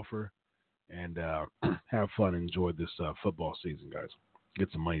activate the offer, and have fun and enjoy this football season, guys. Get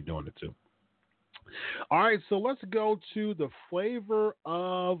some money doing it too. All right, so let's go to the flavor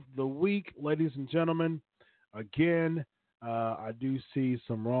of the week, ladies and gentlemen. Again, I do see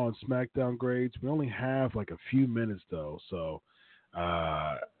some Raw and SmackDown grades. We only have like a few minutes though, so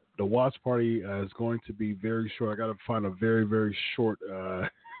the watch party is going to be very short. I got to find a very, very short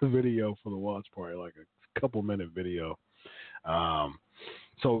video for the watch party, like a couple-minute video.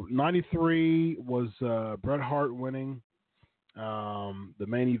 So 93 was Bret Hart winning. The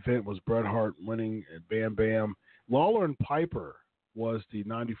main event was Bret Hart winning at Bam Bam. Lawler and Piper was the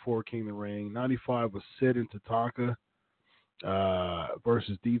 94 King of the Ring. 95 was Sid and Tatanka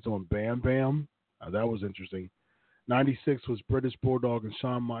versus Diesel and Bam Bam. That was interesting. 96 was British Bulldog and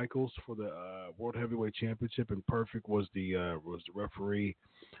Shawn Michaels for the World Heavyweight Championship, and Perfect was the referee.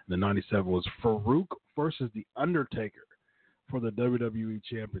 And the 97 was Farouk versus the Undertaker for the WWE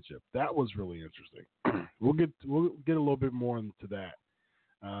Championship. That was really interesting. We'll get a little bit more into that.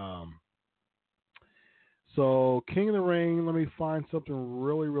 So, King of the Ring, let me find something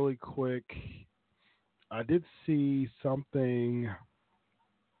really, really quick. I did see something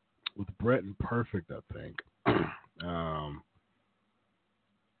with Brett and Perfect, I think.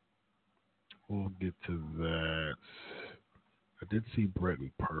 We'll get to that. I did see Brett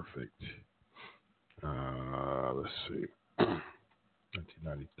and Perfect. Let's see.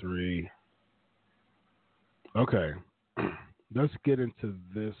 1993. Okay. Let's get into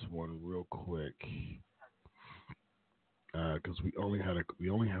this one real quick. Because we only have a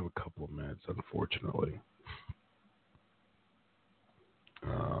couple of minutes, unfortunately.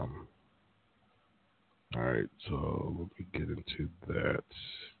 All right, so let me get into that.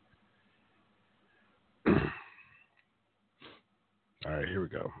 All right, here we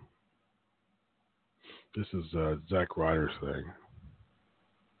go. This is Zack Ryder's thing.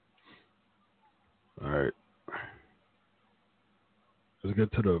 All right. Let's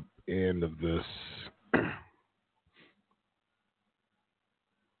get to the end of this.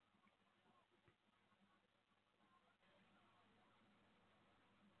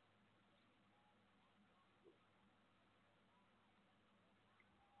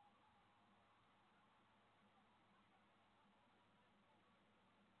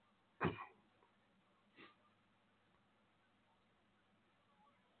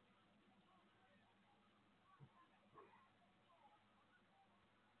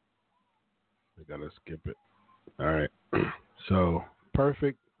 I gotta skip it. All right. So,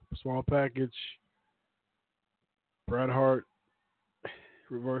 Perfect, small package. Bret Hart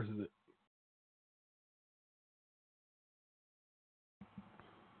reverses it.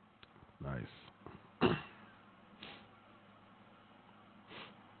 Nice.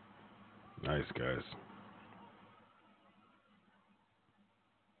 Nice, guys.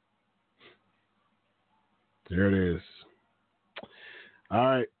 There it is. All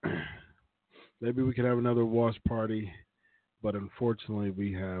right. Maybe we could have another watch party, but unfortunately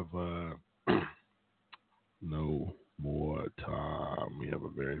we have no more time. We have a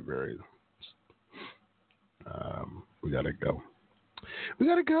very, very... we got to go. We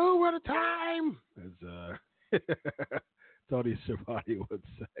got to go. We're out of time, as Tony Schiavone would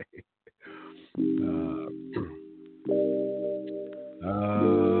say.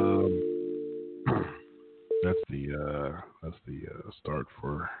 That's the start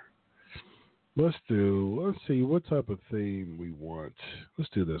for. Let's see what type of theme we want.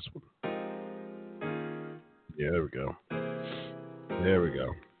 Let's do this one. Yeah, there we go. There we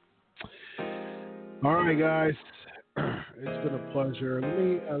go. All right, guys. It's been a pleasure.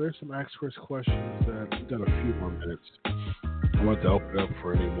 There's some Ask Chris questions that we've got a few more minutes. I want to open up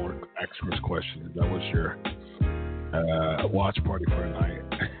for any more Ask Chris questions. That was your watch party for tonight.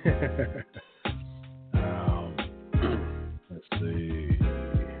 Let's see.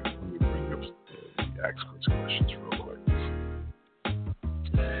 Let me bring up the Ask Chris questions real quick.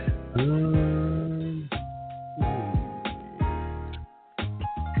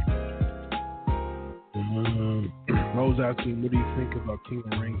 Rose asking, what do you think about King of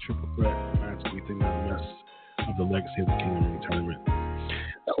the Ring triple threat match? Do you think that mess of the legacy of the King of the Ring tournament?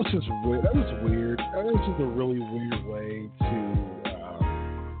 That was just weird. That was weird. That was just a really weird way to.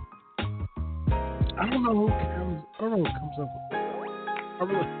 I don't know who comes up with that. I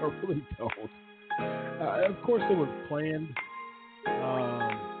really don't. Of course, it was planned.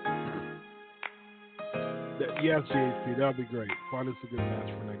 Yes, GHP, that would be great. Find us a good match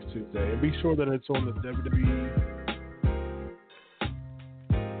for next Tuesday. And be sure that it's on the WWE.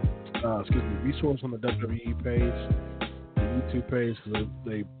 Be sure it's on the WWE page, the YouTube page, because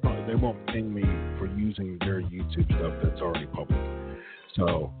they won't ping me for using their YouTube stuff that's already public.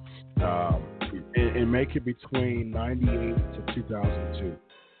 So, and make it between 98 to 2002.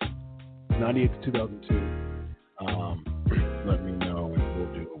 98 to 2002. Let me know, and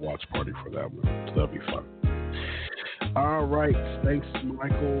we'll do a watch party for that one. So that'll be fun. All right. Thanks,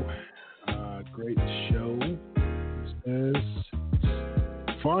 Michael. Great show. This is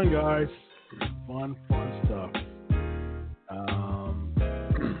fun, guys. Fun stuff.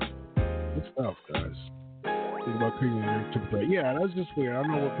 Good stuff, guys. Think about creating a triple threat. Yeah, that's just weird. I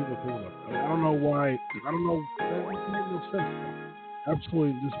don't know what people think about that. I don't know why. I don't know. That just made no sense.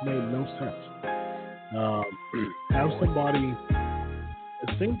 Absolutely just made no sense. Have somebody. It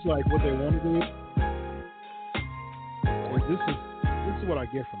seems like what they want to do. This is what I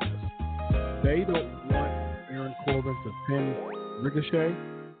get from this. They don't want Aaron Corbin to pin Ricochet.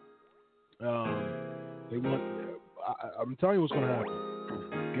 They want. I'm telling you what's going to happen.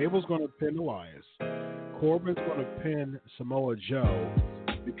 Gable's going to pin Elias. Corbin's going to pin Samoa Joe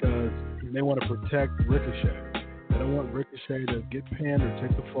because they want to protect Ricochet. And They want Ricochet to get pinned or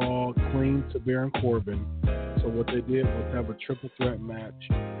take the fall clean to Baron Corbin. So what they did was have a triple threat match,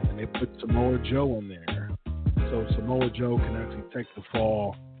 and they put Samoa Joe in there. So Samoa Joe can actually take the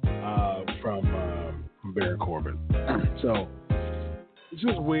fall from Baron Corbin. So it's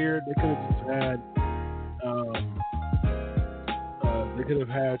just weird. They could have just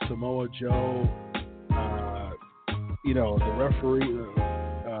had Samoa Joe, the referee,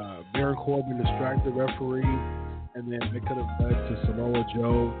 Baron Corbin distract the referee, and then they could have led to Samoa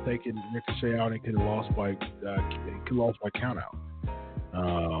Joe taking Ricochet out and could have lost by count out.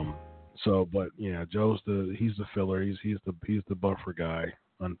 But Joe's he's the filler. He's the buffer guy,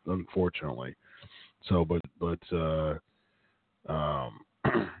 unfortunately. So, but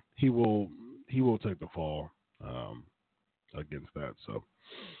he will take the fall against that. So,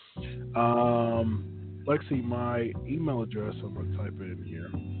 Lexi, my email address, I'm gonna type it in here.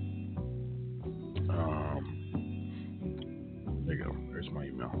 There you go. There's my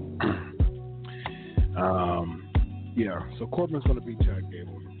email. So Corbin's gonna beat Chad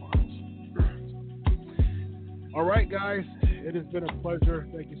Gable in the finals. All right, guys. It has been a pleasure.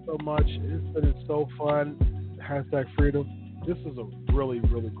 Thank you so much. It's been so fun. #freedom. This is a really,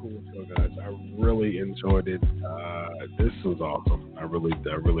 really cool show, guys. I really enjoyed it. This was awesome. I really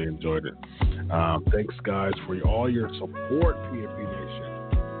enjoyed it. Thanks, guys, for all your support, PNP Nation.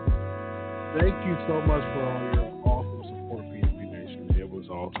 Thank you so much for all your awesome support, PNP Nation. It was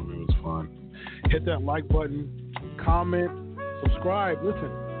awesome. It was fun. Hit that like button, comment, subscribe.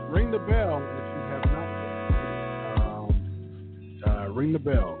 Listen, ring the bell if you have not yet. Ring the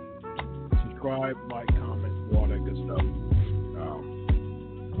bell. Subscribe, like, comment, all that good stuff.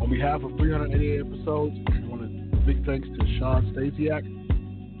 On behalf of 388 episodes, I want to big thanks to Shawn Stasiak.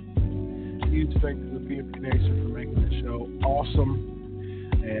 Huge thanks to the PNP Nation for making the show awesome.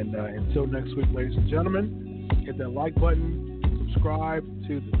 And until next week, ladies and gentlemen, hit that like button, subscribe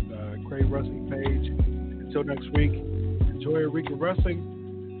to the Crave Wrestling page. Until next week, enjoy your week of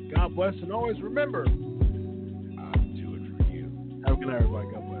wrestling. God bless, and always remember, I'll do it for you. Have a good night, everybody.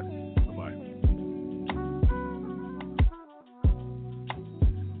 God bless. Bye-bye.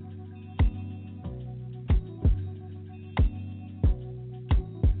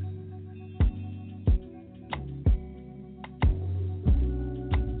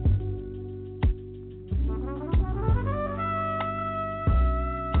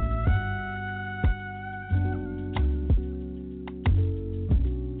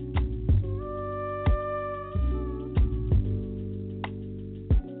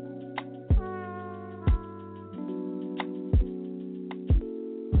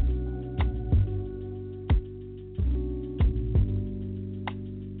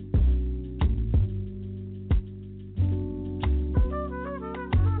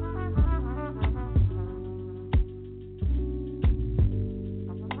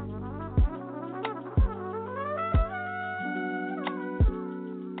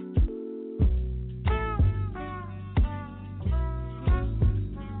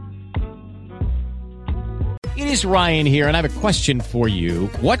 It is Ryan here, and I have a question for you.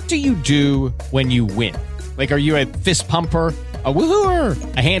 What do you do when you win? Like, are you a fist pumper, a woo-hooer,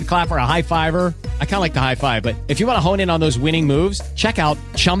 a hand clapper, a high fiver? I kind of like the high five, but if you want to hone in on those winning moves, check out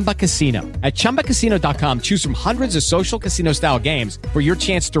Chumba Casino. At ChumbaCasino.com, choose from hundreds of social casino-style games for your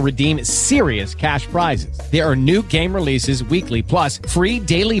chance to redeem serious cash prizes. There are new game releases weekly, plus free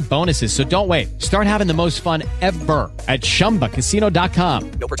daily bonuses. So don't wait. Start having the most fun ever at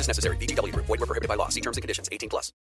ChumbaCasino.com. No purchase necessary. VGW Group. Void where prohibited by law. See terms and conditions. 18+.